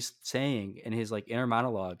mound and he's saying in his like inner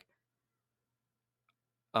monologue,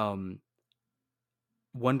 um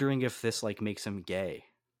wondering if this like makes him gay.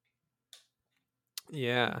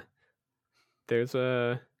 Yeah. There's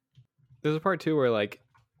a there's a part too where like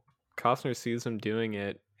Costner sees him doing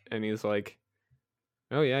it and he's like,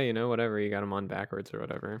 "Oh yeah, whatever, you got him on backwards or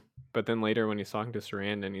whatever." But then later when he's talking to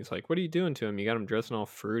Sarandon, he's like, "What are you doing to him? You got him dressing all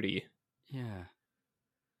fruity." Yeah,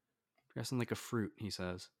 dressing like a fruit, he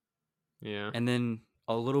says. Yeah. And then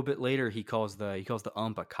a little bit later, he calls the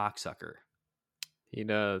ump a cocksucker. He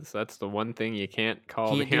does. That's the one thing you can't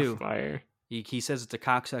call the Can't do. umpire. He says it's a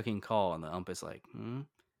cocksucking call, and the ump is like, hmm,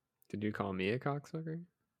 Did you call me a cocksucker?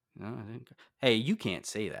 no, I didn't. Hey, you can't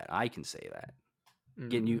say that. I can say that.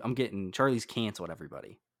 Getting you, Mm. I'm getting Charlie's canceled.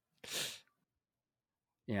 Everybody.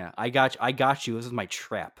 Yeah, I got you. This is my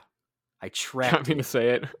trap. I Got trapped me to you. say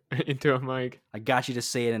it into a mic. I got you to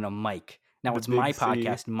say it in a mic. Now The it's big my C.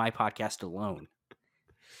 podcast and my podcast alone.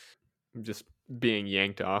 I'm just being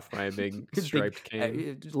yanked off by a big Big striped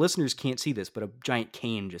cane. listeners can't see this, but a giant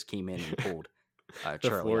cane just came in and pulled The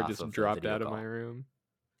Charlie floor off just of the dropped video out of my call. room.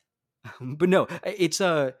 But no, it's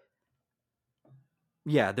a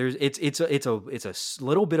yeah. There's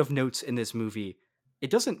little bit of notes in this movie. It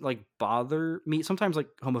doesn't like bother me. Sometimes like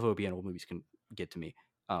homophobia in old movies can get to me,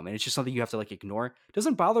 and it's just something you have to like ignore. It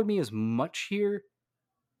doesn't bother me as much here,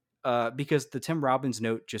 because the Tim Robbins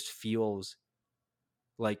note just feels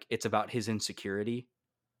like it's about his insecurity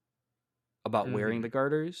about wearing Hmm. the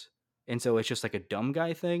garters, and so it's just like a dumb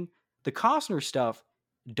guy thing. The Costner stuff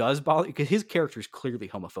does bother because his character is clearly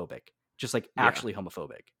homophobic, just like Yeah. actually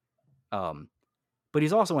homophobic. Um, but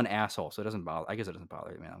he's also an asshole, so it doesn't bother. I guess it doesn't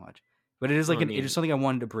bother me that much. But it is Well, like I it is mean, something I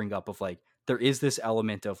wanted to bring up of like there is this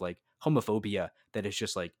element of like homophobia that is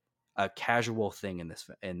just like a casual thing in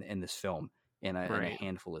this film in a right.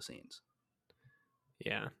 handful of scenes.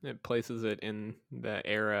 Yeah. It places it in the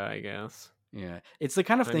era, I guess. Yeah, it's the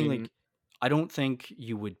kind of I thing mean, like I don't think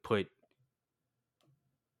you would put.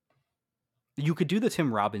 You could do the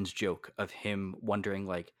Tim Robbins joke of him wondering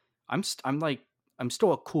like I'm like I'm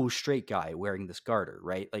still a cool straight guy wearing this garter,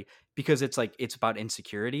 right? Like because it's like it's about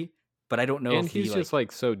insecurity, but I don't know and if the he's just like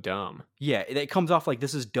like so dumb. yeah, it comes off like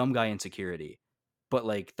this is dumb guy insecurity. But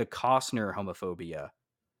like the Costner homophobia,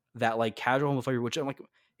 that like casual homophobia, which I'm like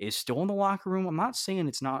is still in the locker room. I'm not saying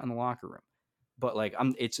it's not in the locker room, but like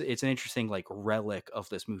it's an interesting like relic of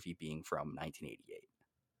this movie being from 1988.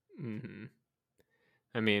 Hmm.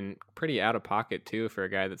 I mean, pretty out of pocket too for a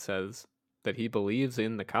guy that says that he believes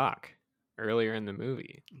in the cock earlier in the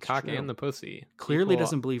movie. It's Cock true. and the pussy Clearly equal.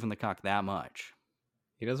 doesn't believe in the cock that much.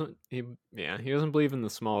 He doesn't. He doesn't believe in the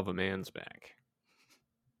small of a man's back.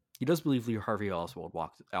 He does believe Lee Harvey Oswald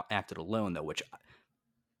acted alone though, which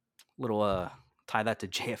little tie that to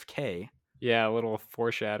JFK. Yeah, a little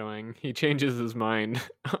foreshadowing. He changes his mind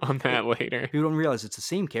on that later. People don't realize it's the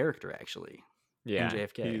same character actually in Yeah,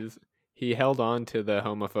 JFK. he held on to the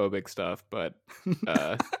homophobic stuff, but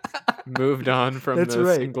uh, moved on from That's the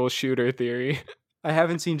right. single shooter theory. I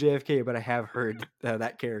haven't seen JFK, but I have heard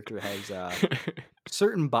that character has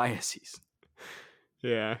certain biases.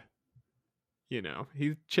 Yeah,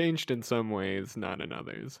 he's changed in some ways, not in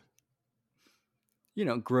others.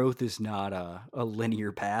 Growth is not a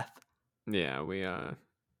linear path. Yeah,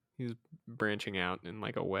 he's branching out in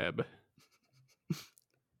like a web.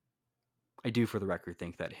 I do, for the record,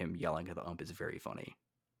 think that him yelling at the ump is very funny.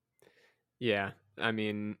 Yeah, I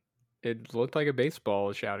mean, it looked like a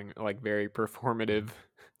baseball shouting, like very performative,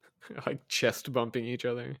 like chest bumping each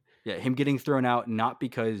other. Yeah, him getting thrown out not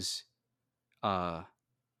because,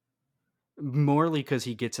 morely because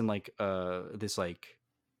he gets in like this like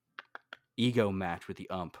ego match with the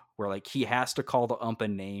ump where like he has to call the ump a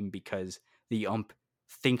name because the ump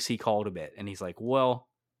thinks he called him it, and he's like, well,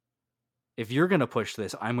 if you're gonna push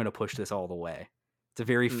this, I'm gonna push this all the way. It's a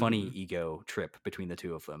very funny Hmm. ego trip between the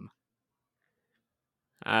two of them.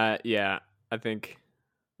 Yeah, I think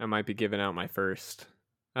I might be giving out my first.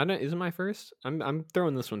 I don't. Is it my first? I'm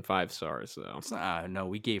throwing this one 5 stars though. No,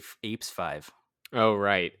 we gave Apes 5. Oh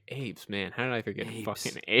right, apes, man. How did I forget Apes.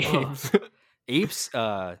 fucking Ugh. apes? Apes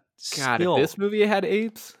God, if this still, movie had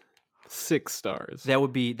apes, 6 stars, that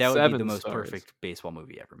would be the seven most stars. perfect baseball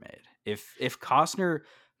movie ever made. If Costner,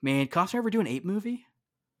 man, Costner ever do an ape movie?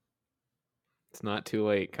 It's not too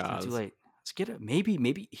late, It's not too cause late. Let's get it.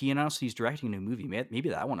 Maybe he announced he's directing a new movie. Maybe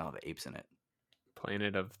that one will have apes in it.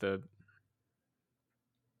 Planet of the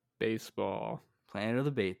Baseball, Planet of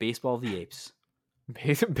the Baseball of the Apes.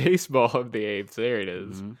 Baseball of the Apes. There it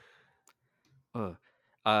is.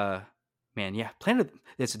 Mm-hmm. Man, yeah,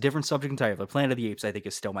 It's a different subject entirely. But Planet of the Apes, I think,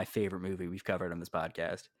 is still my favorite movie we've covered on this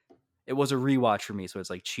podcast. It was a rewatch for me, so it's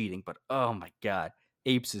like cheating. But oh my god,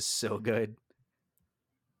 Apes is so good.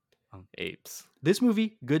 Apes. This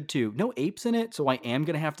movie, good too. No apes in it, so I am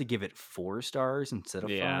gonna have to give it 4 stars instead of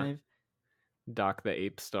Yeah. 5. Doc the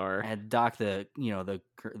Ape I Star. had to dock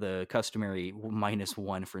the customary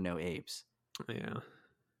 -1 for no apes. Yeah.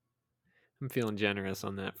 I'm feeling generous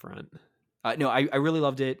on that front. No, I really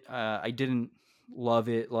loved it. I didn't love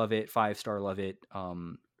it, 5-star, love it.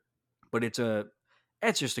 But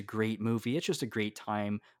it's just a great movie. It's just a great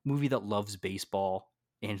time movie that loves baseball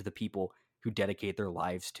and the people who dedicate their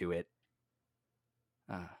lives to it.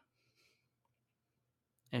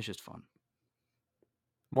 It's just fun.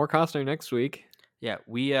 More Costner next week. Yeah,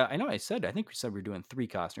 I think we said we were doing 3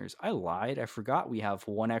 Costners. I lied. I forgot we have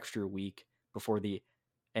 1 extra week before the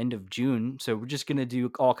end of June. So we're just going to do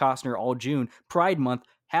all Costner all June. Pride month.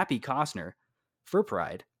 Happy Costner for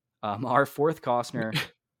Pride. Our 4th Costner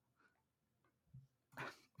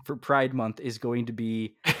for Pride month is going to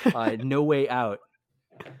be No Way Out,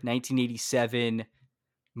 1987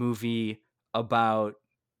 movie about,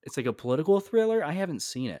 it's like a political thriller. I haven't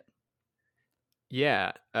seen it.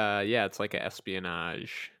 Yeah. It's like a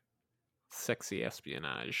sexy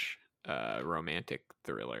espionage, romantic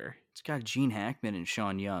thriller. It's got Gene Hackman and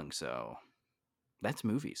Sean Young, so that's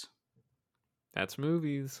movies. That's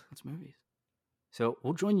movies. That's movies. So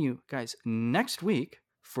we'll join you guys next week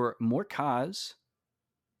for more Cause.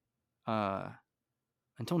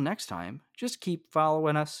 Until next time, just keep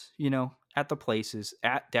following us, at the places,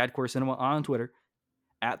 at Dadcore Cinema on Twitter,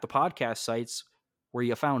 at the podcast sites, where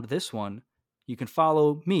you found this one. You can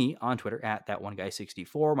follow me on Twitter at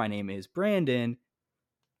that1guy64. My name is Brandon.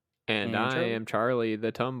 And And I Charlie, am Charlie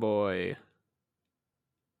the Tomboy.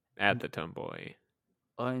 At the Tomboy.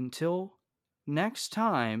 until next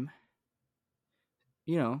time,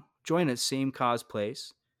 join us, same cause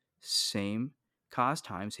place, same cause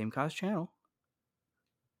time, same cause channel.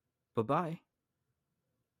 Bye-bye.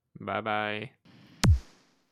 Bye bye.